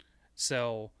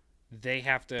 So they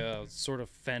have to sort of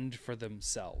fend for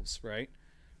themselves, right?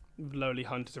 Lowly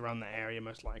hunters around the area,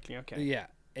 most likely. Okay. Yeah,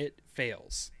 it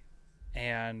fails.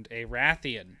 And a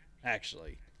Rathian,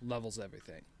 actually, levels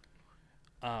everything.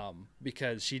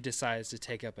 because she decides to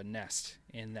take up a nest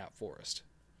in that forest.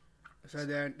 So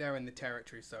they're in the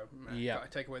territory. So yeah,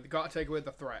 got to take away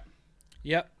the threat.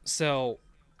 Yep. So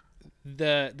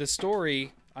the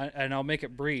story, and I'll make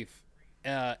it brief,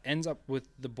 ends up with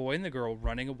the boy and the girl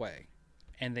running away,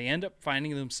 and they end up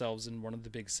finding themselves in one of the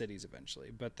big cities eventually.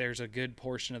 But there's a good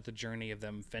portion of the journey of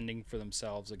them fending for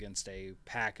themselves against a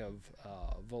pack of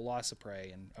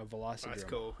Velociprey and a Velocidrome. That's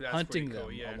cool. That's hunting cool,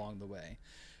 them along the way.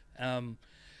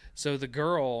 So the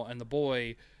girl and the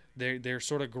boy, they're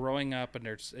sort of growing up, and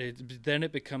then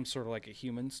it becomes sort of like a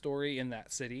human story in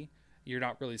that city. You're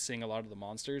not really seeing a lot of the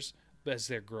monsters as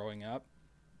they're growing up,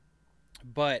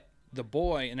 but the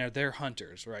boy, and they're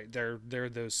hunters, right? They're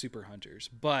those super hunters,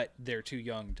 but they're too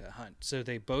young to hunt, so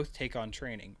they both take on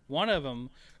training. One of them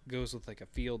goes with like a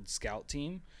field scout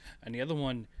team, and the other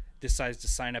one decides to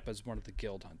sign up as one of the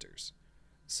guild hunters.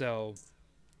 So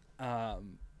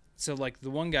like the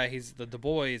one guy, he's the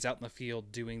boy is out in the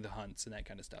field doing the hunts and that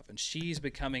kind of stuff, and she's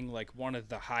becoming like one of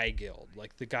the high guild,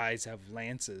 like the guys have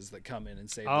lances that come in and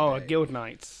save the day. Guild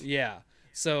knights. Yeah.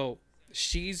 So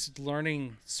she's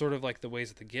learning sort of like the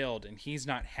ways of the guild, and he's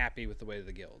not happy with the way of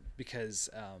the guild because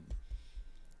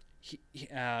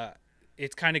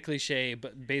it's kind of cliche,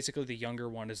 but basically the younger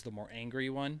one is the more angry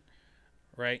one,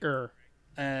 right?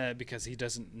 Because he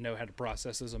doesn't know how to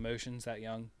process his emotions that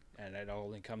young, and it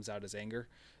only comes out as anger.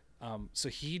 So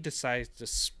he decides to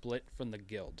split from the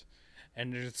guild,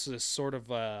 and there's this sort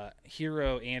of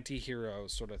hero anti-hero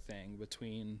sort of thing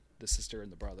between the sister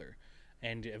and the brother,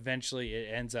 and eventually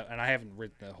it ends up, and I haven't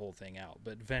written the whole thing out,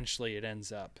 but eventually it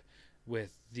ends up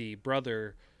with the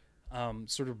brother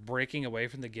sort of breaking away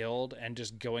from the guild and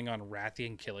just going on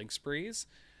Rathian killing sprees.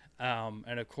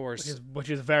 And of course, which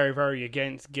is very, very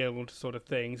against guild sort of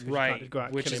things, right?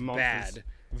 Which is bad,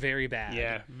 very bad.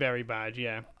 Yeah, very bad.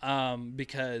 Yeah.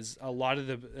 Because a lot of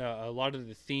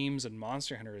the themes in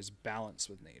Monster Hunter is balance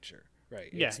with nature,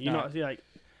 right? Yeah, it's not like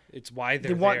it's why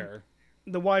they're there.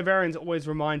 The Wyverians always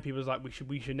remind people like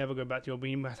we should never go back to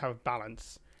we must have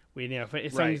balance.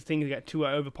 If things get too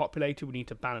overpopulated, we need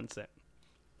to balance it.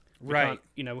 We can't,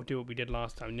 do what we did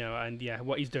last time. And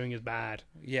what he's doing is bad.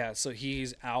 Yeah, so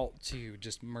he's out to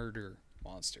just murder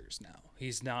monsters now.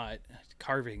 He's not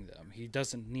carving them. He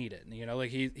doesn't need it.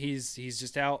 He's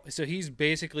just out. So he's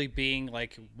basically being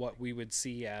like what we would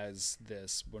see as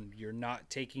this when you're not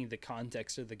taking the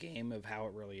context of the game of how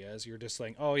it really is. You're just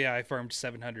like, oh yeah, I farmed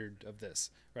 700 of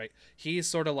this, right? He's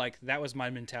sort of like, that was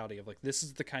my mentality of like, this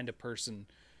is the kind of person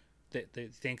that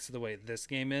thinks of the way this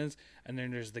game is. And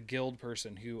then there's the guild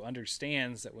person who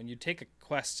understands that when you take a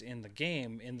quest in the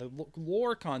game, in the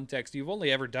lore context, you've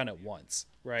only ever done it once,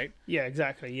 right? Yeah,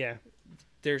 exactly. Yeah.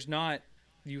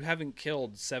 You haven't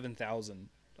killed 7,000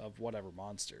 of whatever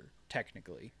monster,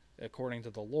 technically, according to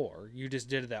the lore. You just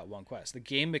did that one quest. The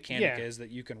game mechanic is that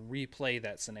you can replay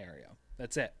that scenario.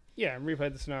 That's it. Yeah, replay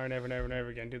the scenario over and over and over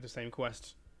again, do the same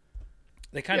quest.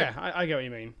 They kind of... I get what you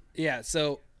mean. Yeah,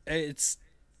 so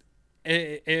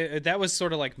that was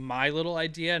sort of like my little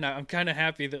idea, and I'm kind of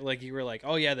happy that like you were like,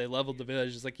 oh yeah, they leveled the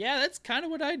village. It's like, yeah, that's kind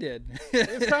of what I did.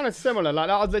 It's kind of similar. Like,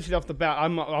 that was literally off the bat. I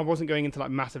wasn't going into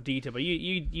like massive detail, but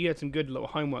you had some good little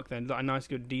homework then, like a nice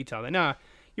good detail. And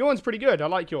your one's pretty good. I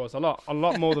like yours a lot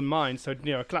more than mine. So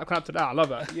clap to that. I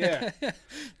love it. Yeah,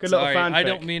 good little fanfic. I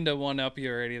don't mean to one up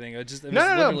you or anything. It was no.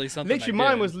 Literally something.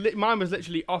 Literally, mine was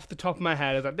literally off the top of my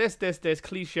head. I was like, this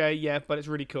cliche, yeah, but it's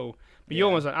really cool. But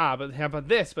yours was like, but how about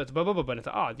this? But blah blah blah. But it's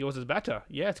like, yours is better.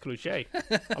 Yeah, it's cliche.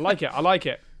 I like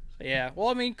it. Yeah. Well,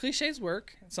 I mean, cliches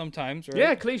work sometimes, right?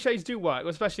 Yeah, cliches do work,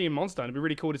 especially in Monster Hunter. It'd be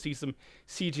really cool to see some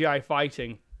CGI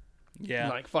fighting. Yeah.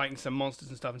 Like fighting some monsters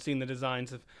and stuff, and seeing the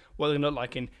designs of what they look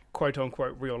like in quote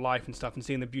unquote real life and stuff, and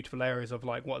seeing the beautiful areas of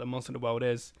like what the Monster Hunter world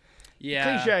is.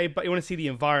 Yeah. Cliche, but you want to see the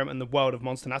environment and the world of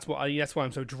Monster. And that's why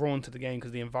I'm so drawn to the game,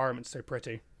 because the environment's so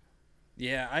pretty.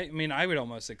 Yeah, I mean, I would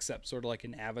almost accept sort of like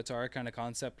an Avatar kind of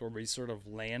concept where we sort of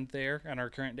land there in our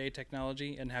current day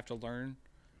technology and have to learn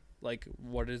like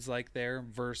what it's like there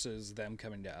versus them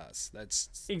coming to us. That's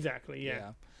exactly,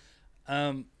 yeah.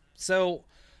 So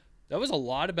that was a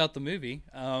lot about the movie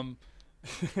and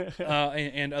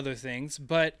other things.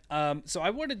 But so I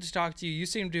wanted to talk to you. You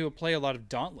seem to play a lot of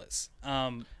Dauntless.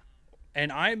 And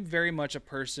I'm very much a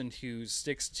person who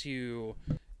sticks to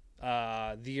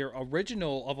the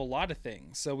original of a lot of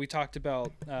things. So we talked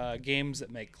about games that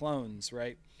make clones,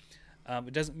 right?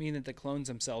 It doesn't mean that the clones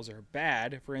themselves are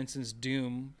bad. For instance,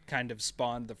 Doom kind of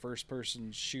spawned the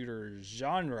first-person shooter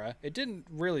genre. It didn't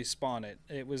really spawn it.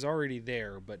 It was already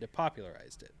there, but it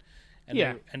popularized it.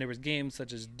 And there was games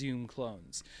such as Doom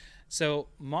clones. So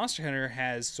Monster Hunter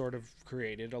has sort of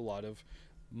created a lot of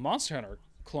Monster Hunter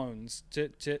clones to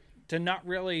to not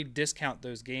really discount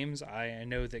those games, I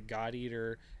know that God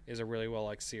Eater is a really well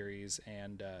liked series,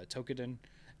 and Toukiden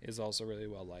is also really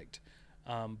well liked.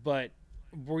 But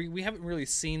we haven't really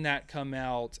seen that come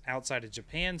out outside of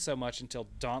Japan so much until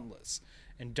Dauntless.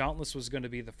 And Dauntless was going to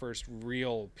be the first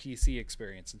real PC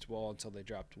experience until they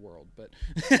dropped World. But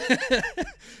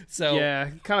so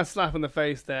yeah, kind of slap in the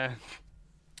face there.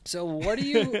 So what do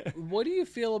you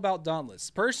feel about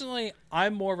Dauntless? Personally,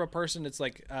 I'm more of a person that's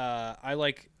like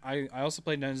I also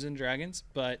played Dungeons and Dragons,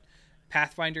 but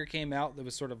Pathfinder came out that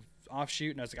was sort of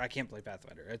offshoot, and I was like, I can't play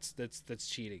Pathfinder. That's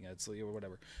cheating. It's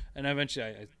whatever. And eventually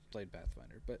I played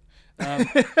Pathfinder, but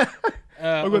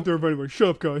I'm going through anyway. Shut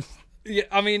up, guys. Yeah,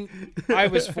 I mean, I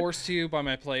was forced to by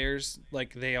my players.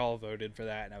 Like, they all voted for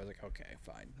that, and I was like, okay,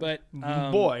 fine. But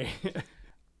boy,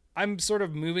 I'm sort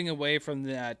of moving away from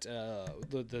that. I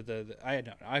don't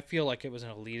know. I feel like it was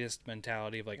an elitist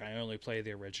mentality of like I only play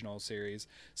the original series.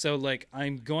 So like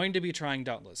I'm going to be trying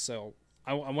Dauntless. So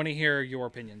I want to hear your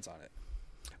opinions on it.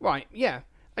 Right? Yeah.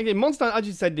 Again, Monster. I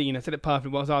just said said it perfectly.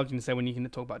 What I was going to say when you can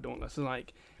talk about Dauntless is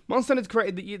like. Monster Hunter's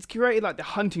created like the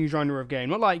hunting genre of game,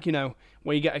 not like,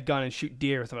 where you get a gun and shoot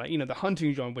deer or something. Like, the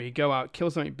hunting genre where you go out, kill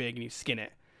something big, and you skin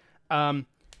it.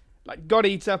 Like God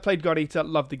Eater, played God Eater,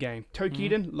 loved the game.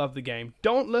 Toukiden, loved the game.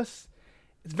 Dauntless,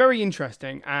 it's very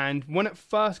interesting, and when it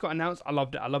first got announced, I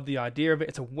loved it. I loved the idea of it.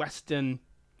 It's a Western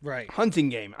hunting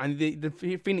game, and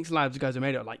the Phoenix Labs guys who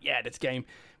made it are like, yeah, this game,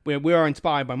 we are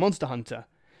inspired by Monster Hunter.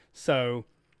 So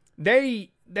they're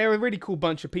a really cool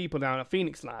bunch of people down at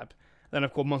Phoenix Lab. Then,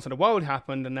 of course, Monster Hunter World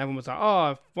happened, and everyone was like,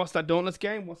 "Oh, what's that Dauntless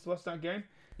game? What's that game?"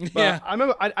 But yeah.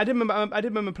 I did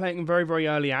remember playing in very, very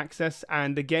early access,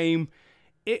 and the game,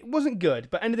 it wasn't good.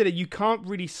 But end of the day, you can't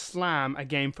really slam a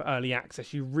game for early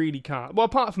access. You really can't. Well,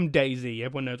 apart from DayZ,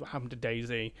 everyone knows what happened to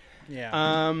DayZ.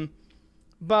 Yeah.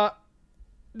 But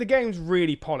the game's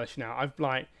really polished now.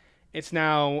 It's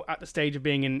now at the stage of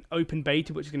being in open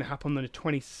beta, which is going to happen on the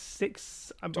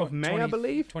 26th of May, I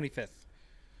believe. 25th.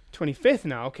 25th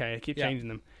now, okay, I keep changing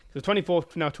them. So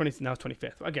 24th, now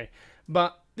 25th, okay.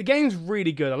 But the game's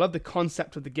really good. I love the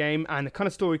concept of the game, and the kind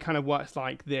of story kind of works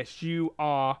like this. You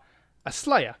are a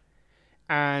slayer,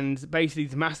 and basically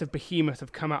these massive behemoths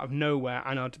have come out of nowhere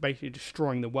and are basically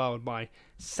destroying the world by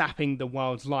sapping the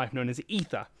world's life, known as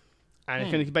ether. And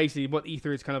it's kind of basically what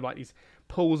ether is, kind of like these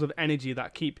pools of energy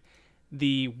that keep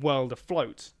the world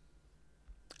afloat.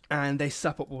 And they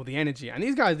sup up all the energy. And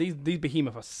these guys, these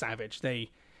behemoths are savage.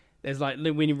 There's like,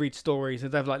 when you read stories,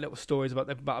 they have like little stories about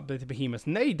the behemoths,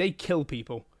 and they kill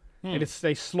people.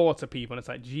 They slaughter people, and it's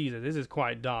like, Jesus, this is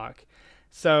quite dark.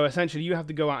 So essentially, you have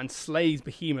to go out and slay these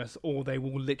behemoths, or they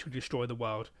will literally destroy the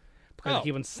world because they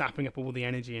keep on sapping up all the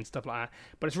energy and stuff like that.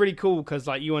 But it's really cool because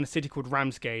like you're in a city called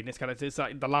Ramsgate, and it's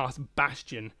like the last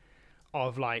bastion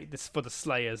of like this for the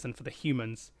Slayers and for the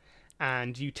humans.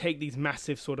 And you take these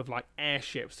massive sort of like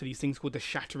airships to these things called the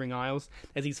Shattering Isles.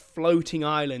 There's these floating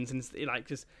islands, and it's like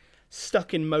just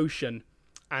stuck in motion,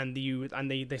 and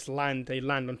they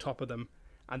land on top of them,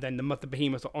 and then the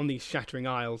behemoths are on these Shattering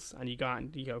Isles, and you go out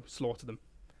and you go slaughter them.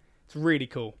 It's really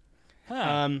cool.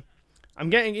 I'm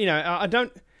getting, I've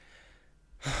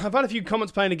had a few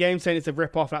comments playing the game saying it's a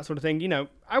rip-off, that sort of thing.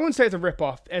 I wouldn't say it's a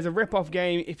rip-off. It's a rip-off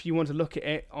game if you want to look at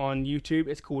it on YouTube.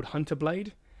 It's called Hunter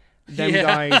Blade. Them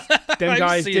guys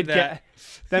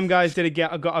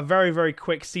got a very, very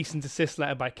quick cease and desist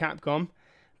letter by Capcom,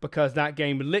 because that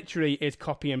game literally is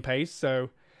copy and paste.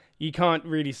 So you can't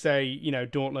really say,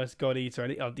 Dauntless, God Eater,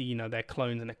 they're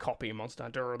clones and they're copying Monster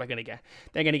Hunter, or they're gonna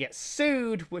get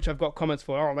sued, which I've got comments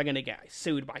for. Or they're gonna get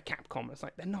sued by Capcom. It's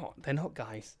like they're not,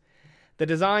 guys. The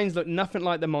designs look nothing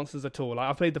like the monsters at all.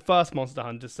 I've played the first Monster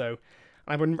Hunter, so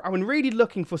I've been really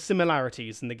looking for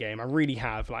similarities in the game. I really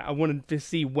have. I wanted to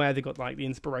see where they got the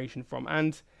inspiration from,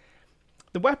 and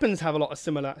the weapons have a lot of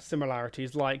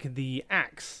similarities. Like the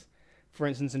axe, for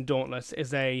instance, in Dauntless,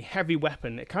 is a heavy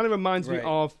weapon. It kind of reminds me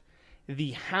of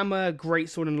the hammer,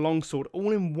 greatsword, and longsword,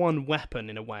 all in one weapon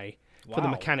in a way, for the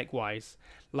mechanic-wise.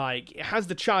 Like, it has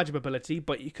the charge-up ability,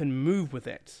 but you can move with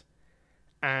it.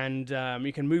 And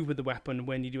you can move with the weapon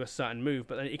when you do a certain move,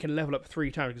 but then it can level up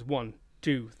 3 times, because 1,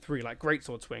 2, 3, like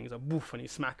greatsword swings, a woof, and you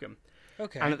smack them.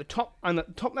 Okay. And at the top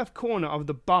left corner of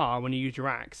the bar, when you use your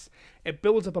axe, it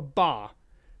builds up a bar,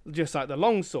 just like the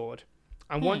longsword.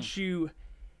 And once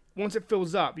it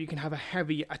fills up, you can have a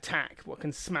heavy attack, what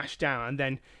can smash down, and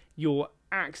then your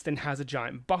axe then has a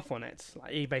giant buff on it.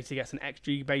 Like, it basically gets an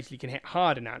extra, you basically can hit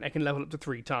harder now, and it can level up to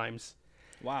 3 times.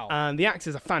 Wow. And the axe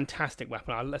is a fantastic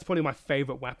weapon. That's probably my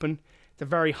favourite weapon. It's a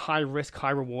very high risk, high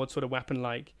reward sort of weapon.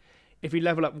 Like, if you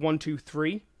level up 1, 2,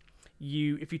 3,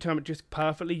 if you turn it just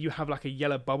perfectly, you have like a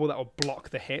yellow bubble that will block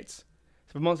the hits.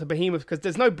 So for Monster Behemoth, because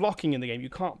there's no blocking in the game, you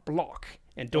can't block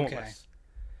in Dauntless. Okay.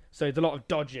 So there's a lot of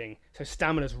dodging. So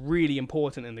stamina's really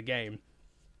important in the game.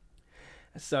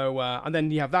 So and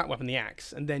then you have that weapon, the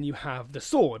axe, and then you have the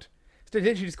sword. So it's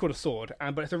literally just called a sword,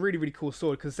 but it's a really, really cool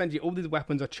sword because essentially all these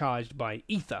weapons are charged by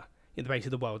ether in the base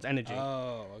of the world's energy.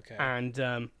 Oh, okay. And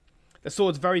the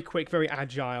sword's very quick, very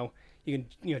agile. You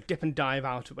can dip and dive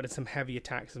out of it, but it's some heavy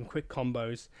attacks, some quick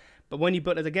combos. But when you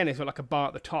put it again, it's got like a bar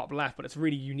at the top left, but it's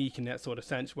really unique in that sort of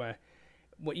sense where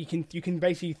what you can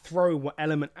basically throw what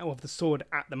element out of the sword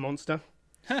at the monster.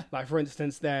 Like for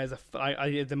instance, there's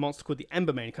the monster called the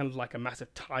Embermane, kind of like a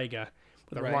massive tiger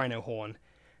with a rhino horn,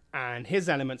 and his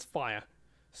element's fire.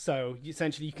 So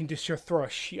essentially, you can just throw a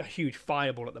huge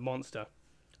fireball at the monster,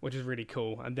 which is really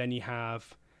cool. And then you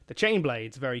have the chain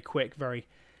blades, very quick, very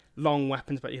long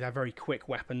weapons, but they're very quick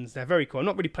weapons. They're very cool. I'm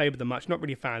not really played with them much. Not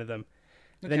really a fan of them.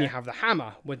 Okay. Then you have the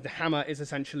hammer, where the hammer is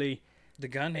essentially the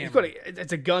gun hammer.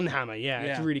 It's a gun hammer, yeah.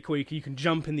 It's really cool. You can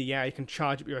jump in the air. You can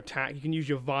charge up your attack. You can use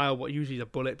your vial, what usually is a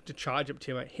bullet, to charge up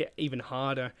to it, hit even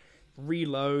harder,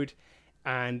 reload.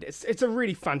 And it's a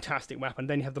really fantastic weapon.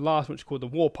 Then you have the last one, which is called the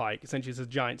war pike. Essentially, it's a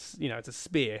giant, it's a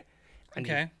spear. And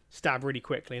you stab really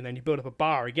quickly. And then you build up a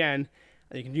bar again,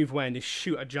 and you can move away and just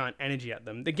shoot a giant energy at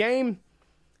them. The game's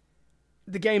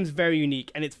very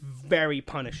unique, and it's very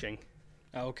punishing.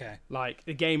 Okay. Like,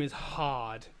 the game is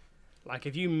hard. Like,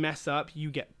 if you mess up, you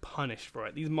get punished for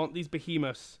it. These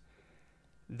behemoths,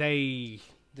 they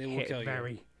will kill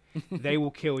you. They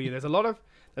will kill you. There's a lot of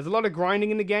grinding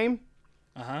in the game.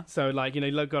 So like,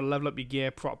 you got to level up your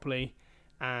gear properly,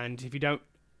 and if you don't,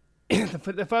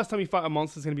 the first time you fight a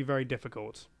monster is going to be very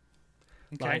difficult.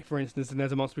 Okay. Like for instance,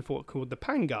 there's a monster before called the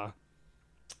Pangar,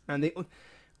 and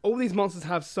all these monsters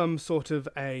have some sort of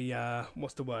a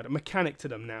mechanic to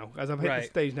them now. As I've hit the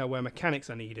stage now where mechanics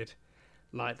are needed.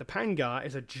 Like the Pangar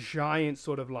is a giant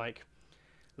sort of like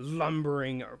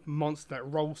lumbering monster that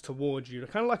rolls towards you,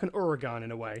 kind of like an Uragan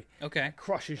in a way. Okay.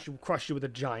 Crush you with a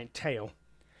giant tail.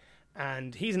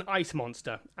 And he's an ice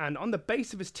monster, and on the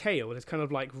base of his tail there's kind of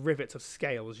like rivets of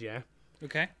scales, yeah?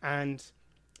 Okay. And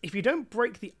if you don't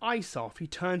break the ice off, he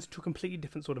turns into a completely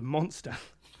different sort of monster.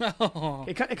 Oh.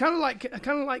 It kind of like a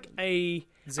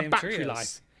battery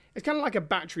life. It's kind of like a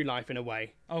battery life in a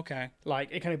way. Okay. Like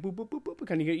it kind of boop boop boop boop,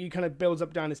 and you kind of builds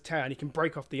up down his tail, and he can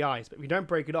break off the ice. But if you don't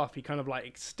break it off, he kind of like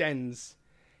extends.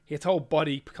 His whole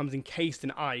body becomes encased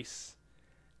in ice,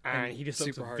 and he just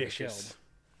looks vicious.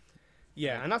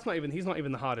 Yeah, and he's not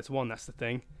even the hardest one, that's the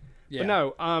thing. Yeah. But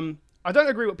no, I don't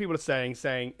agree with what people are saying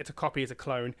it's a copy, it's a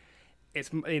clone.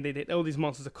 All these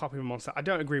monsters are copy of a monster. I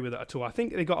don't agree with it at all. I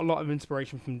think they got a lot of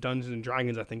inspiration from Dungeons and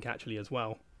Dragons, I think, actually, as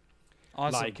well.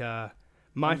 Awesome. Like,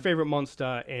 my favorite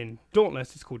monster in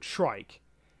Dauntless is called Shrike,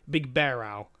 Big Bear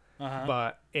Owl.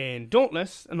 But in in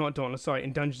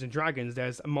Dungeons and Dragons,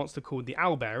 there's a monster called the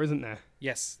Owlbear, isn't there?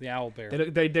 Yes, the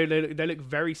Owlbear. They look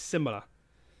very similar.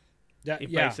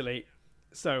 Basically.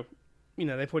 So, they've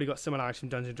probably got similarities from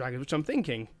Dungeons & Dragons, which I'm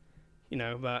thinking,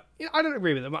 but I don't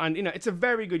agree with them. And, it's a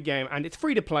very good game, and it's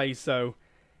free to play, so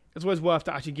it's always worth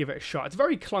to actually give it a shot. It's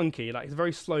very clunky, like, it's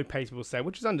very slow paced, people say,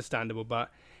 which is understandable, but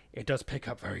it does pick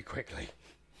up very quickly.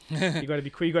 you got to be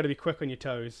quick on your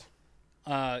toes.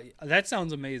 That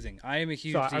sounds amazing. I am a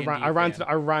huge D&D fan.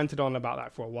 I ranted on about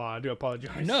that for a while. I do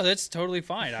apologize. No, that's totally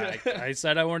fine. I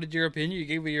said I wanted your opinion. You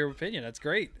gave me your opinion. That's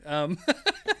great.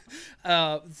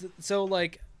 So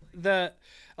like I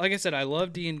said, I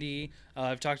love D&D.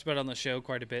 I've talked about it on the show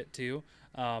quite a bit too.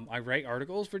 I write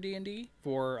articles for D&D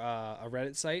for a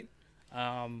Reddit site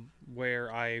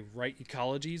where I write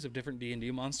ecologies of different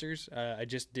D&D monsters. I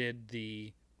just did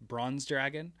the Bronze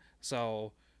Dragon,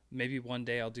 so maybe one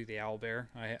day I'll do the Owlbear.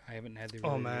 I haven't had the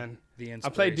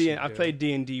inspiration. I played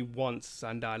D&D once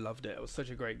and I loved it. It was such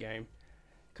a great game.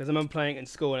 Because I remember playing it in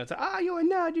school and it's like, you're a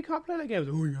nerd, you can't play that game. I was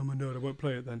like, oh yeah, I'm a nerd, I won't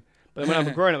play it then. But when I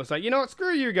was growing up, I was like, you know what,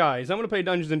 screw you guys. I'm going to play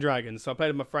Dungeons and Dragons. So I played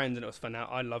with my friends and it was fun.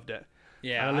 I loved it.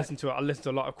 Yeah. And I listened to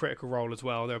a lot of Critical Role as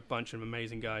well. They're a bunch of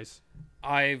amazing guys.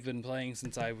 I've been playing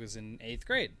since I was in 8th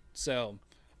grade. So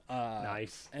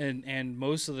nice. And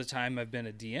most of the time I've been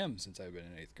a DM since I've been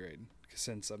in 8th grade.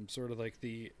 Since I'm sort of like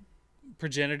the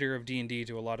progenitor of D&D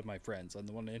to a lot of my friends. I'm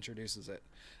the one that introduces it.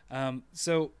 But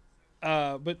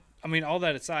I mean, all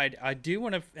that aside, I do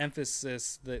want to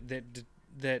emphasize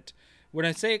that when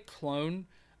I say a clone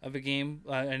of a game,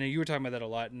 I know you were talking about that a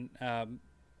lot, and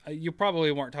you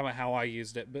probably weren't talking about how I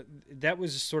used it, but that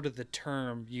was sort of the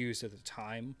term used at the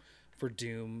time for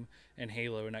Doom and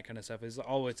Halo and that kind of stuff. Is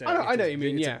always I know what you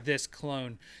mean, yeah. This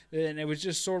clone, and it was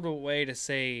just sort of a way to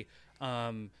say.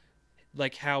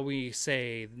 Like how we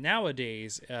say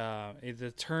nowadays,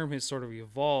 the term has sort of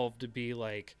evolved to be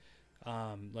like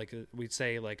we'd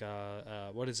say like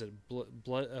what is it,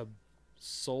 blood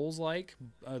souls, like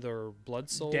other blood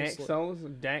souls,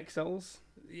 Dark Souls.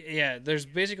 Yeah, there's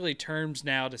basically terms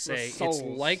now to say it's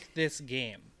like this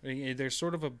game. There's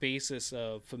sort of a basis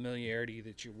of familiarity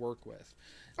that you work with.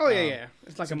 Oh yeah.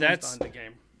 It's like a Monster Hunter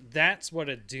game. That's what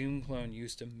a Doom clone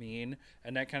used to mean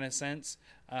in that kind of sense.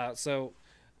 So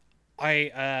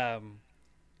I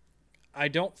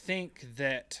don't think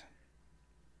that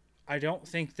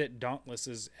Dauntless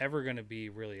is ever going to be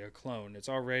really a clone. It's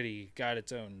already got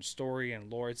its own story and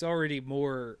lore. It's already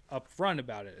more upfront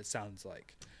about it, it sounds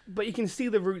like. But you can see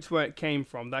the roots where it came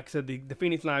from. Like I said, the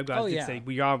Phoenix Live guys did say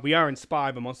we are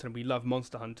inspired by Monster Hunter. We love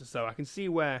Monster Hunter, so I can see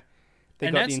where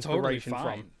they got the inspiration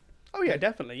from. Oh yeah,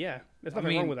 definitely, yeah. There's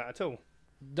nothing wrong with that at all.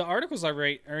 The articles I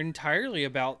write are entirely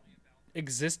about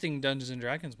existing Dungeons and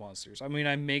Dragons monsters. I mean,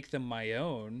 I make them my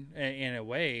own in a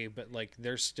way, but like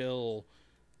there's still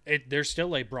a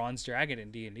bronze dragon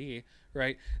in D&D,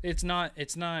 right? It's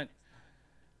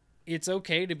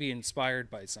okay to be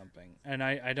inspired by something. And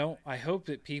I hope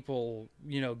that people,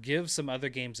 give some other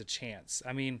games a chance.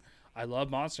 I mean, I love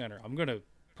Monster Hunter. I'm going to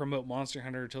promote Monster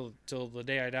Hunter till the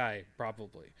day I die,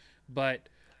 probably. But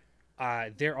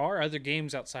there are other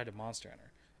games outside of Monster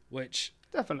Hunter, which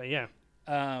definitely, yeah.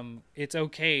 It's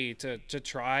okay to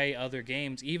try other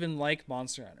games, even like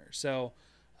Monster Hunter. So,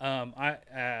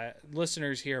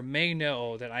 listeners here may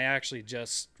know that I actually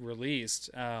just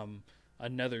released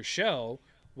another show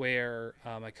where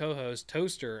my co-host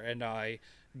Toaster and I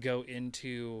go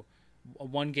into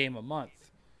one game a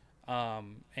month,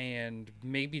 and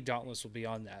maybe Dauntless will be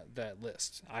on that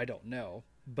list. I don't know,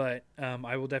 but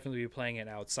I will definitely be playing it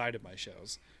outside of my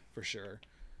shows for sure.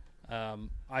 I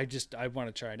want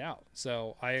to try it out.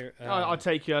 So I'll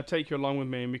take you along with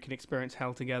me, and we can experience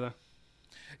hell together.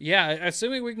 Yeah,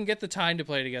 assuming we can get the time to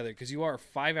play together, because you are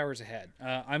 5 hours ahead.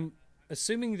 I'm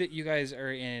assuming that you guys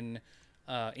are in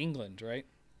England, right?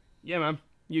 Yeah, man.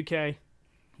 UK.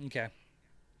 Okay.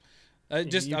 I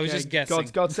was just guessing.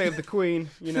 God save the Queen,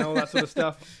 all that sort of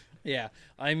stuff. Yeah,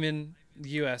 I'm in the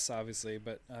U.S. obviously,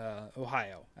 but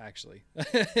Ohio actually.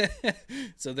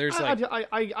 So there's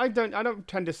I don't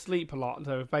tend to sleep a lot,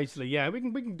 so basically, yeah, we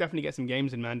can definitely get some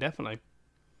games in, man. Definitely.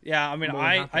 Yeah, I mean,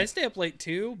 I stay up late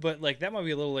too, but like that might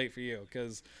be a little late for you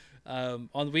because on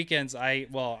the weekends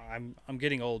I'm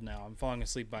getting old now. I'm falling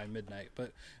asleep by midnight,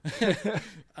 but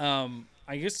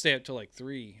I used to stay up till like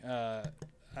 3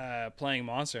 playing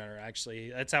Monster Hunter.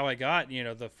 Actually, that's how I got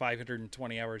the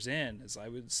 520 hours in. Is I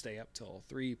would stay up till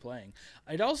 3 playing.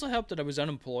 It also helped that I was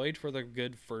unemployed for the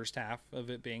good first half of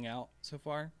it being out so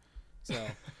far, so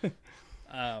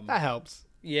that helps.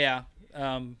 Yeah.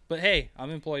 But hey,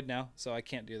 I'm employed now, so I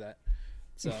can't do that.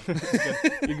 So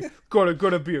you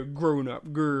gotta be a grown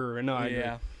up girl, and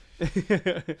yeah.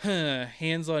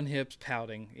 Hands on hips,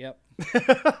 pouting. Yep.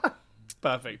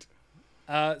 Perfect.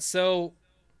 So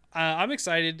I'm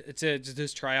excited to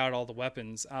just try out all the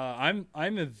weapons. I'm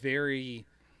a very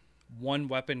one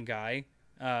weapon guy.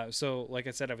 So like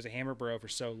I said, I was a hammer bro for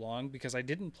so long because I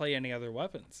didn't play any other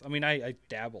weapons. I mean, I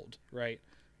dabbled, right?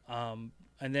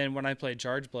 And then when I played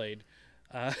Charge Blade,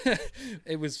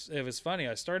 it was funny.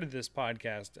 I started this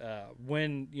podcast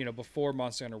when before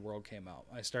Monster Hunter World came out.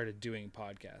 I started doing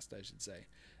podcast, I should say.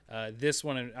 This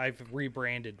one I've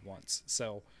rebranded once,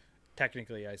 so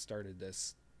technically I started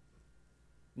this.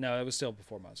 No, it was still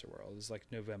before Monster World. It was like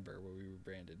November where we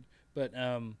rebranded. But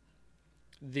a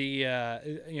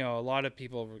lot of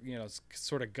people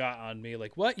sort of got on me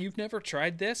like, "What? You've never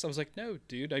tried this?" I was like, "No,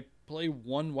 dude. I play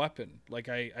one weapon. Like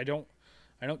I don't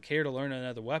care to learn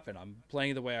another weapon. I'm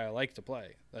playing the way I like to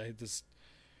play. I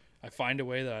find a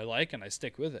way that I like and I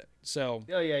stick with it." So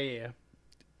yeah.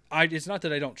 It's not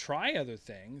that I don't try other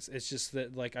things. It's just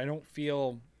that like I don't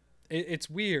feel. It's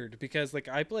weird because like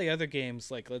I play other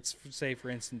games. Like let's say for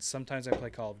instance, sometimes I play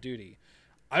Call of Duty.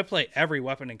 I play every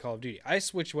weapon in Call of Duty. I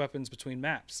switch weapons between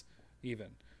maps,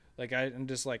 even. Like I'm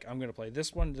just like I'm gonna play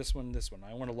this one.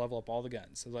 I want to level up all the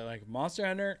guns. So like Monster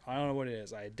Hunter, I don't know what it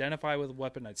is. I identify with a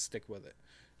weapon, I stick with it.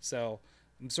 So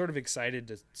I'm sort of excited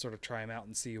to sort of try them out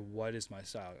and see what is my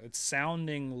style. It's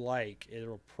sounding like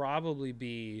it'll probably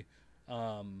be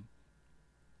the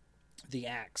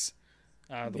axe.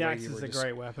 The axe is a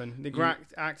great weapon. The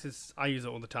axe is, I use it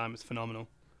all the time. It's phenomenal.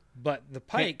 But the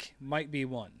pike might be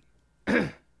one.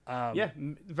 Yeah,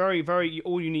 very, very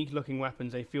all unique looking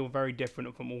weapons. They feel very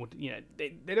different from all.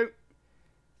 They don't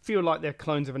feel like they're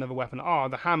clones of another weapon.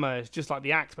 The hammer is just like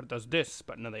the axe, but it does this.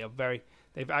 But no, they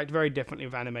act very differently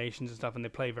with animations and stuff, and they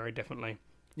play very differently.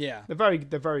 Yeah,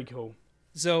 they're very cool.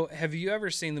 So, have you ever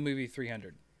seen the movie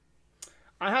 300?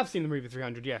 I have seen the movie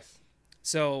 300. Yes.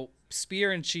 So,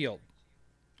 spear and shield.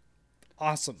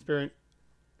 Awesome. Spirit.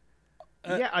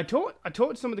 Yeah, I talked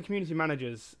to some of the community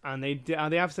managers, and they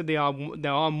have said there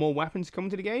are more weapons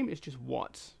coming to the game. It's just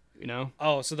what, you know.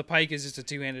 Oh, so the pike is just a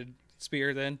two-handed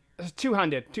spear then? It's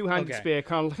two-handed Okay. spear,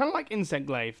 kind of like insect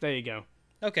glaive. There you go.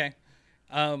 Okay.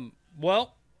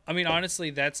 Well, I mean, honestly,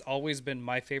 that's always been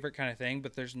my favorite kind of thing,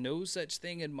 but there's no such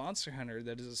thing in Monster Hunter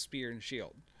that is a spear and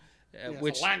shield.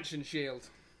 It's a lance and shield.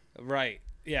 Right.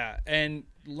 Yeah, and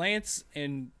lance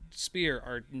and spear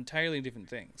are entirely different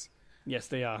things. Yes,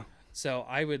 they are. So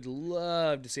I would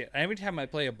love to see it. Every time I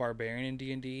play a barbarian in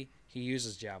D&D, he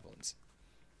uses javelins.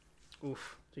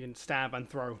 Oof. So you can stab and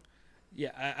throw.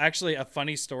 Yeah, actually, a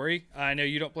funny story. I know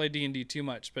you don't play D&D too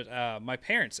much, but my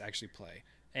parents actually play.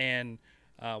 And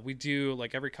we do,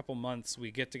 like, every couple months,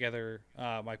 we get together,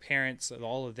 my parents and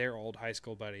all of their old high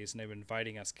school buddies, and they've been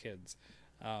inviting us kids.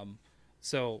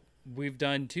 So we've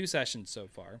done 2 sessions so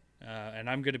far, and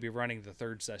I'm going to be running the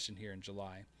 3rd session here in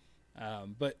July.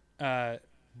 But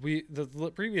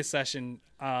the previous session,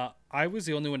 I was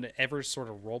the only one that ever sort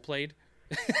of role played.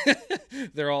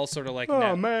 They're all sort of like,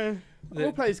 oh man,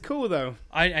 roleplay is cool though.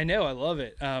 I know, I love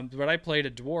it. But I played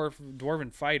a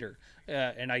dwarven fighter,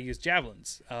 and I used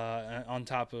javelins on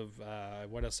top of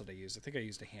what else did I use? I think I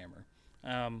used a hammer.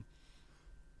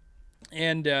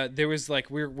 And there was like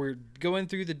we're going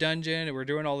through the dungeon and we're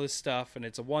doing all this stuff, and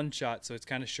it's a one shot, so it's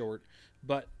kind of short.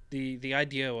 But the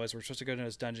idea was we're supposed to go to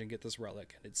this dungeon and get this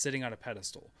relic, and it's sitting on a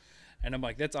pedestal. And I'm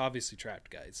like, that's obviously trapped,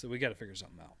 guys. So we got to figure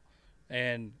something out.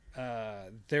 And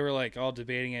they were like all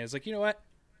debating it. It's like, you know what?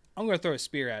 I'm going to throw a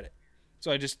spear at it.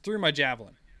 So I just threw my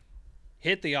javelin,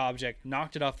 hit the object,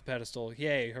 knocked it off the pedestal.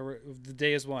 Yay, the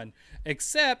day is won.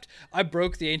 Except I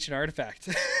broke the ancient artifact.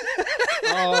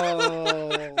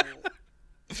 Oh.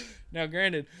 Now,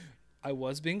 granted, I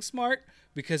was being smart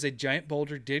because a giant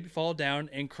boulder did fall down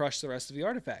and crush the rest of the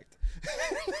artifact.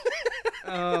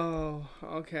 Oh,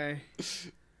 okay.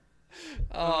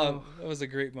 That was a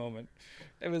great moment.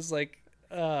 It was like,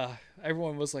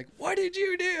 everyone was like, what did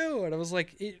you do? And I was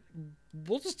like,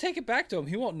 we'll just take it back to him.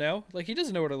 He won't know. Like, he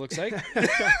doesn't know what it looks like.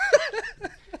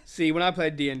 See, when I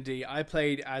played D&D, I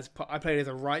played as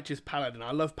a righteous paladin.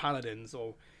 I love paladins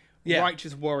or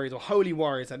righteous warriors or holy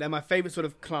warriors. They're my favorite sort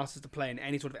of classes to play in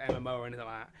any sort of MMO or anything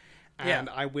like that. And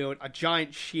I wield a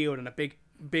giant shield and a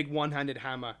big one-handed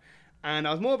hammer. And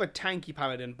I was more of a tanky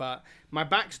paladin, but my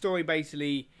backstory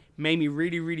basically made me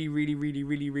really, really, really, really,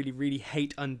 really, really, really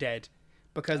hate undead.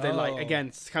 Because they're like, again,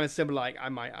 it's kind of similar,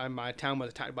 like my town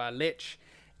was attacked by a lich.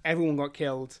 Everyone got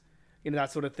killed. You know,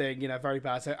 that sort of thing, you know, very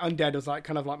bad. So undead was like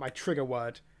kind of like my trigger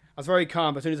word. I was very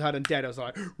calm, but as soon as I heard undead, I was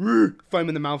like, foam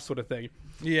in the mouth sort of thing.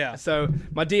 Yeah. So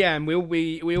my DM,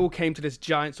 we all came to this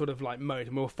giant sort of like mode,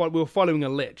 and we were following a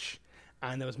lich.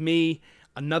 And there was me,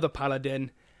 another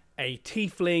paladin, a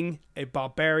tiefling, a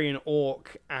barbarian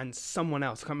orc, and someone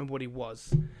else. I can't remember what he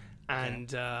was.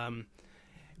 And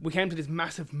we came to this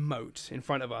massive moat in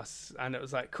front of us, and it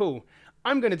was like, cool,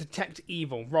 I'm going to detect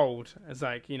evil. Rolled as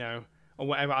like, you know, or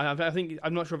whatever. I think,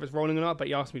 I'm not sure if it's rolling or not, but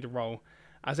he asked me to roll.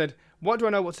 I said, what do I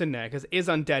know what's in there? Because is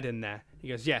undead in there? He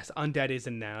goes, yes, undead is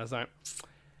in there. I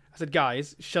said,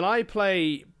 guys, shall I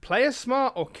play player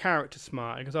smart or character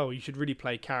smart? He goes, oh, you should really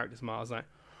play character smart. I was like,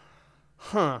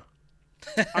 huh.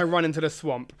 I run into the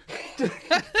swamp.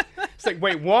 It's like,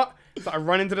 wait, what? So I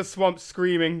run into the swamp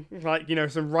screaming, like, you know,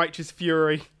 some righteous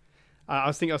fury. I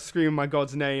was screaming my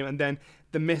god's name, and then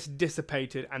the mist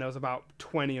dissipated, and there was about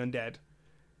 20 undead.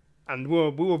 And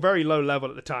we were very low level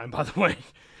at the time, by the way.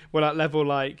 We're at level,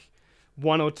 like,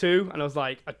 1 or 2, and I was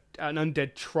like an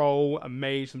undead troll, a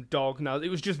mage, some dog. Now it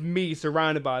was just me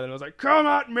surrounded by them. I was like, come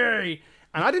at me!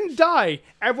 And I didn't die.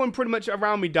 Everyone pretty much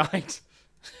around me died.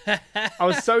 I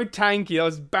was so tanky. I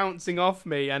was bouncing off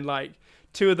me, and like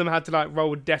 2 of them had to like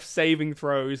roll death saving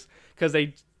throws because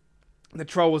the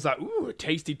troll was like, ooh, a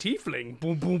tasty tiefling.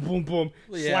 Boom, boom, boom, boom.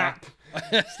 Yeah.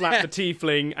 Slap the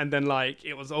tiefling, and then like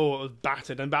it was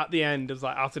battered. And at the end, it was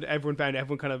like after everyone found it,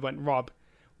 everyone kind of went, Rob,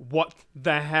 what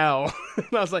the hell? And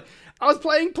I was like, I was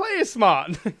playing player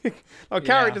smart, or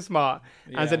character smart.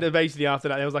 And so basically after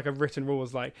that, there was like a written rule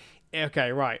was like,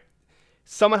 okay, right.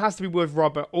 Someone has to be with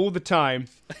Robert all the time.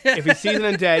 If he sees an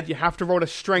undead, you have to roll a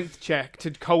strength check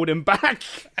to hold him back.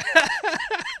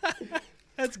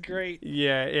 That's great.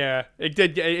 Yeah.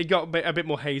 It got a bit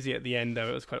more hazy at the end, though.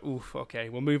 It was quite, oof, okay,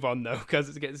 we'll move on, though,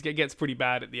 because it gets pretty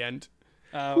bad at the end.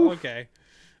 Oh, okay.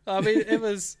 I mean, it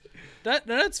was...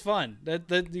 That's fun.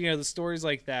 That you know, the stories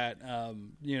like that,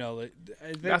 you know...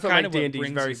 That's what makes D&D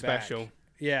very special.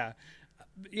 Yeah.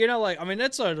 You know, like, I mean,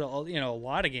 that's a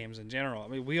lot of games in general. I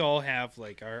mean, we all have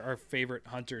like our favorite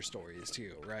hunter stories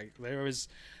too, right?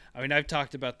 I've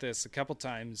talked about this a couple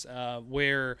times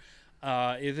where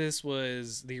This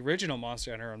was the original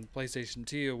Monster Hunter on PlayStation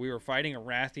 2. We were fighting a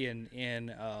Rathian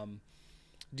in.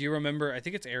 Do you remember? I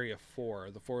think it's Area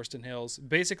 4, the Forest Hills.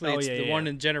 Basically, it's the one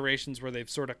in Generations where they've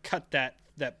sort of cut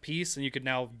that piece, and you could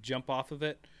now jump off of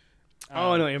it. I know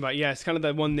what you're about. Yeah, it's kind of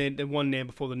the one near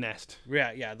before the nest.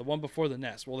 Yeah, the one before the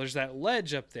nest. Well, there's that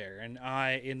ledge up there, and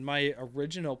in my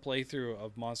original playthrough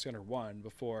of Monster Hunter 1,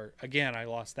 before again I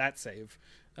lost that save.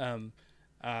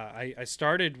 I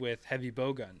started with heavy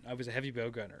bowgun. I was a heavy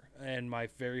bowgunner in my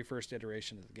very first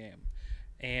iteration of the game,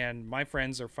 and my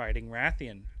friends are fighting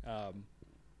Rathian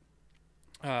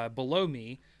below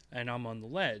me, and I'm on the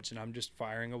ledge, and I'm just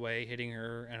firing away, hitting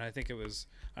her, and I think it was,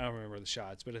 I don't remember the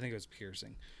shots, but I think it was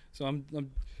piercing. So I'm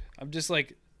just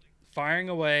like firing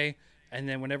away, and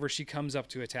then whenever she comes up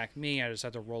to attack me, I just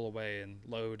have to roll away and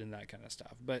load and that kind of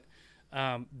stuff. But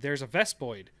there's a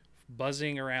Vespoid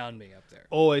buzzing around me up there.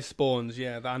 Always spawns,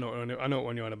 yeah. I know what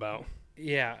one you're on about.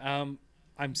 Yeah,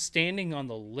 I'm standing on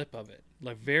the lip of it,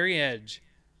 like very edge,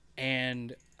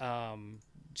 and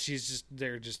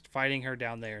they're just fighting her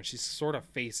down there, and she's sort of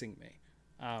facing me.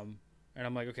 And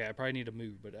I'm like, okay, I probably need to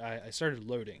move, but I started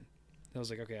loading. I was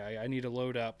like, okay, I need to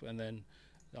load up, and then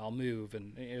I'll move,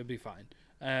 and it'll be fine.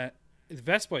 The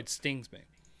Vespoid stings me.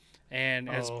 And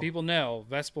as people know,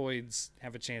 Vespoids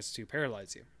have a chance to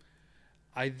paralyze you.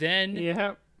 I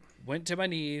then went to my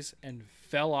knees and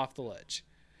fell off the ledge.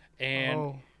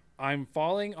 And I'm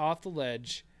falling off the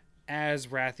ledge as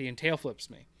Rathian tail flips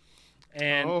me.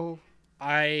 And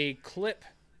I clip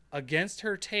against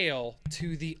her tail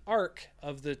to the arc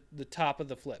of the top of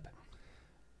the flip.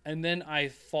 And then I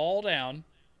fall down,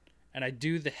 and I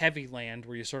do the heavy land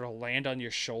where you sort of land on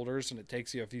your shoulders, and it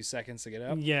takes you a few seconds to get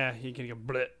up. Yeah, you can get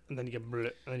blit, and then you get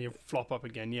blit, and then you flop up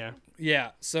again, yeah.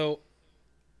 Yeah, so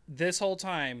this whole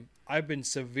time, I've been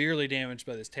severely damaged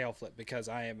by this tail flip because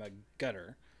I am a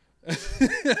gutter.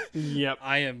 Yep.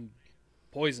 I am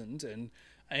poisoned,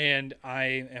 and I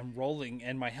am rolling,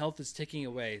 and my health is ticking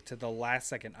away to the last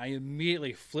second. I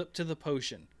immediately flip to the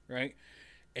potion, right?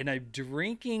 And I'm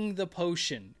drinking the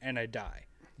potion, and I die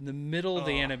in the middle of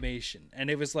the animation. And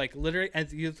it was like literally, and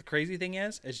the crazy thing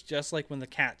is, it's just like when the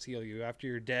cats heal you after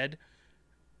you're dead.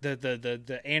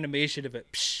 The animation of it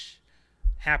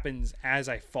happens as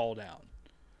I fall down.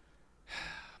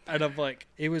 And I'm like,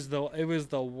 it was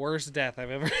the worst death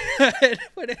I've ever had,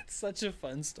 but it's such a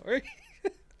fun story.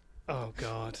 Oh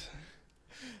God,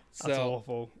 that's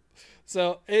awful.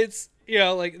 So it's,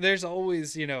 like there's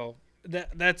always,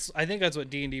 that's I think that's what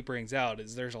D&D brings out,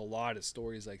 is there's a lot of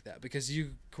stories like that, because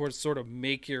you sort of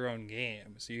make your own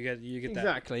game, so you get that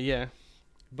exactly, yeah.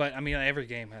 But I mean, every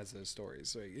game has those stories.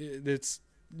 So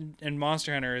and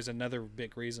Monster Hunter is another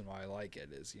big reason why I like it,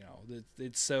 is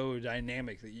it's so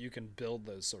dynamic that you can build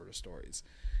those sort of stories.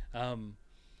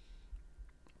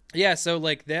 Yeah, so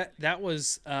like that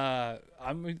was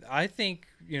I think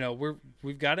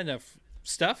we've got enough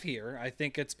stuff here. I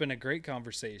think it's been a great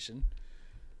conversation.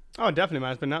 Oh, definitely,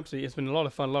 man. It's been a lot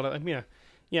of fun.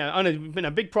 Yeah. I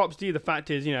know. Big props to you. The fact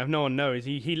is, if no one knows,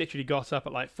 he literally got up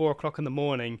at like 4:00 in the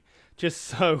morning just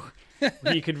so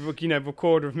he could,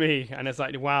 record with me. And it's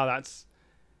like, wow, that's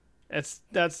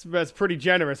pretty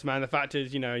generous, man. The fact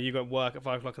is, you got work at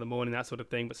 5:00 in the morning, that sort of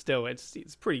thing. But still,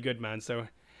 it's pretty good, man. So,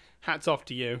 hats off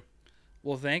to you.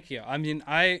 Well, thank you. I mean,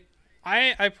 I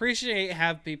appreciate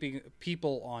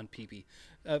people on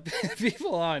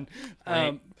people on.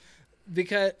 Right.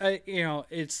 Because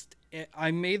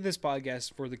I made this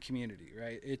podcast for the community,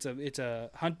 right? It's a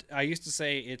hunt. I used to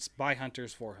say it's by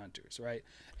hunters for hunters, right?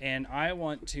 And I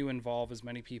want to involve as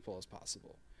many people as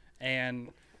possible, and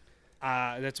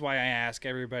that's why I ask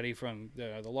everybody from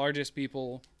the largest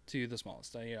people to the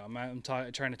smallest. I'm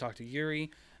trying to talk to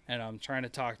Yuri, and I'm trying to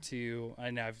talk to,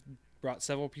 and I've brought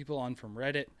several people on from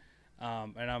Reddit,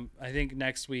 and I think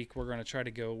next week we're going to try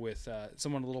to go with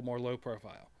someone a little more low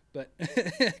profile. But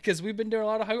because we've been doing a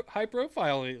lot of high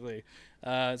profile lately.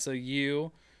 So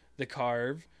the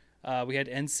Carve, we had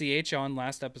NCH on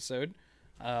last episode,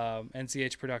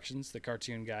 NCH Productions, the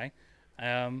cartoon guy.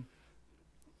 And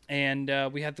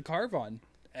we had the Carve on.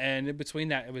 And in between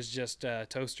that, it was just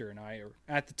Toaster and I, or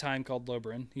at the time called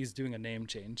Lobrin. He's doing a name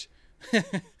change.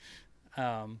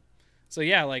 So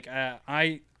yeah, like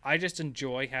I just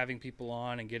enjoy having people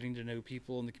on and getting to know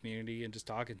people in the community and just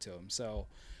talking to them. So,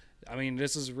 I mean,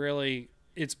 this is really,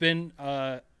 it's been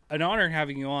an honor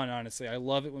having you on, honestly. I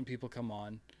love it when people come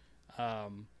on.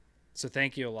 So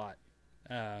thank you a lot.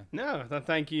 No,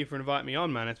 thank you for inviting me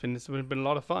on, man. It's been a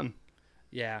lot of fun.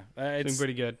 Yeah. It's been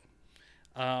pretty good.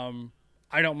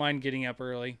 I don't mind getting up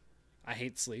early. I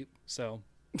hate sleep, so.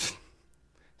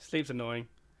 Sleep's annoying.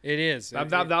 It is.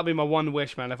 That'd be my one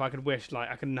wish, man. If I could wish, like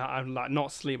I could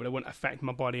not sleep, but it wouldn't affect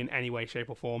my body in any way, shape,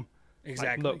 or form.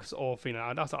 Exactly. Like looks or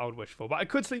that's what I would wish for. But I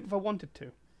could sleep if I wanted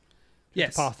to.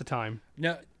 Yes. To pass the time.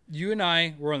 No, you and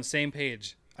I were on the same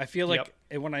page. I feel like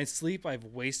when I sleep, I've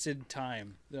wasted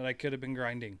time that I could have been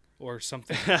grinding or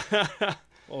something,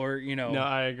 or No,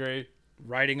 I agree.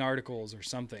 Writing articles or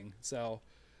something. So.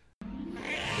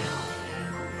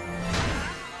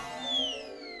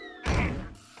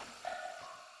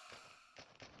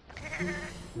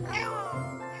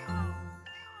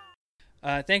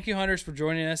 Thank you, hunters, for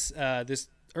joining us this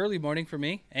early morning for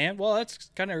me, and well, that's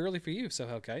kind of early for you, so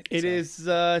Hellkite. It is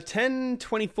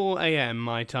 10:24 a.m.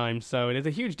 my time, so it is a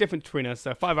huge difference between us.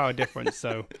 So 5-hour difference.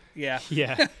 So yeah,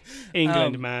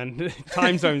 England, man,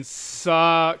 time zones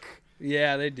suck.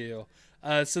 Yeah, they do.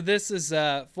 So this is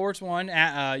Force One.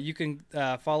 You can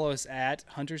follow us at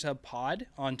Hunters Hub Pod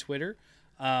on Twitter,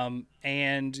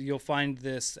 and you'll find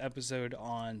this episode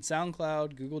on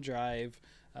SoundCloud, Google Drive,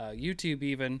 YouTube,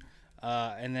 even.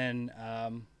 And then,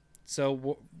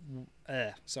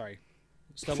 sorry,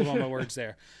 stumbled on my words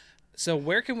there. So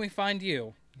where can we find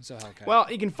you? So Hellkite. Well,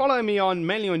 you can follow me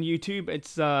mainly on YouTube.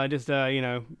 It's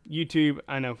YouTube.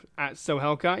 I know at So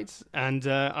Hellkite, and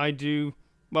I do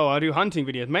hunting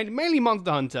videos, mainly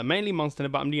Monster Hunter, mainly Monster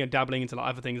Hunter, but I'm dabbling into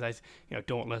other things like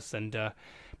Dauntless and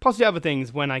possibly other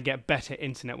things when I get better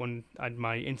internet, when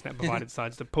my internet provider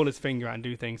decides to pull his finger out and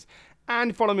do things.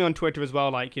 And follow me on Twitter as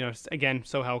well, again,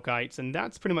 So Hellkites, and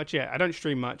that's pretty much it. I don't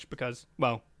stream much because,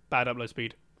 well, bad upload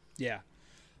speed. Yeah.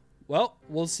 Well,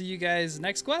 we'll see you guys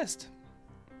next quest.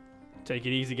 Take it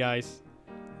easy, guys.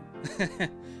 That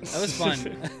was fun.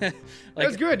 It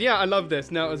was good, yeah, I love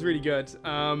this. No, it was really good.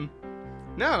 No,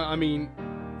 I mean,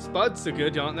 spuds are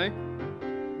good, aren't they?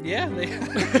 Yeah, they.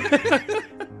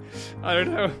 I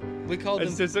don't know. We called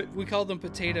them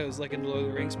potatoes, like in Lord of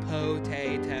the Rings.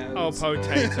 Potatoes. Oh,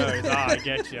 potatoes. I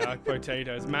get you.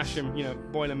 Potatoes. Mash them,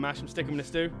 boil them, mash them, stick them in a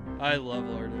stew. I love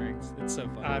Lord of the Rings. It's so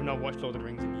fun. I have not watched Lord of the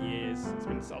Rings in years. It's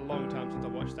been a long time since I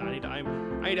watched that. I need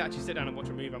to actually sit down and watch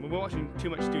a movie. I mean, we're watching too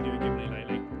much Studio Ghibli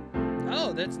lately.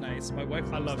 Oh, that's nice. My wife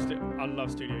loves it. I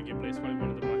love Studio Ghibli. It's probably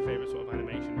one of my favorite sort of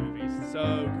animation movies.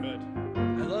 So good.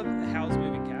 I love Howl's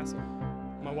Moving Castle.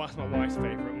 My wife's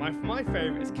favorite. My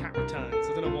favorite is Cat Returns.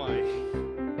 I don't know why. I've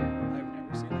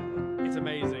never seen that one. It's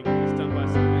amazing. It's done by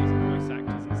some amazing voice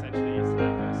actors. And essentially, it's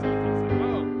like things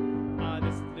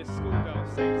like, this schoolgirl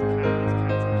saves a cat.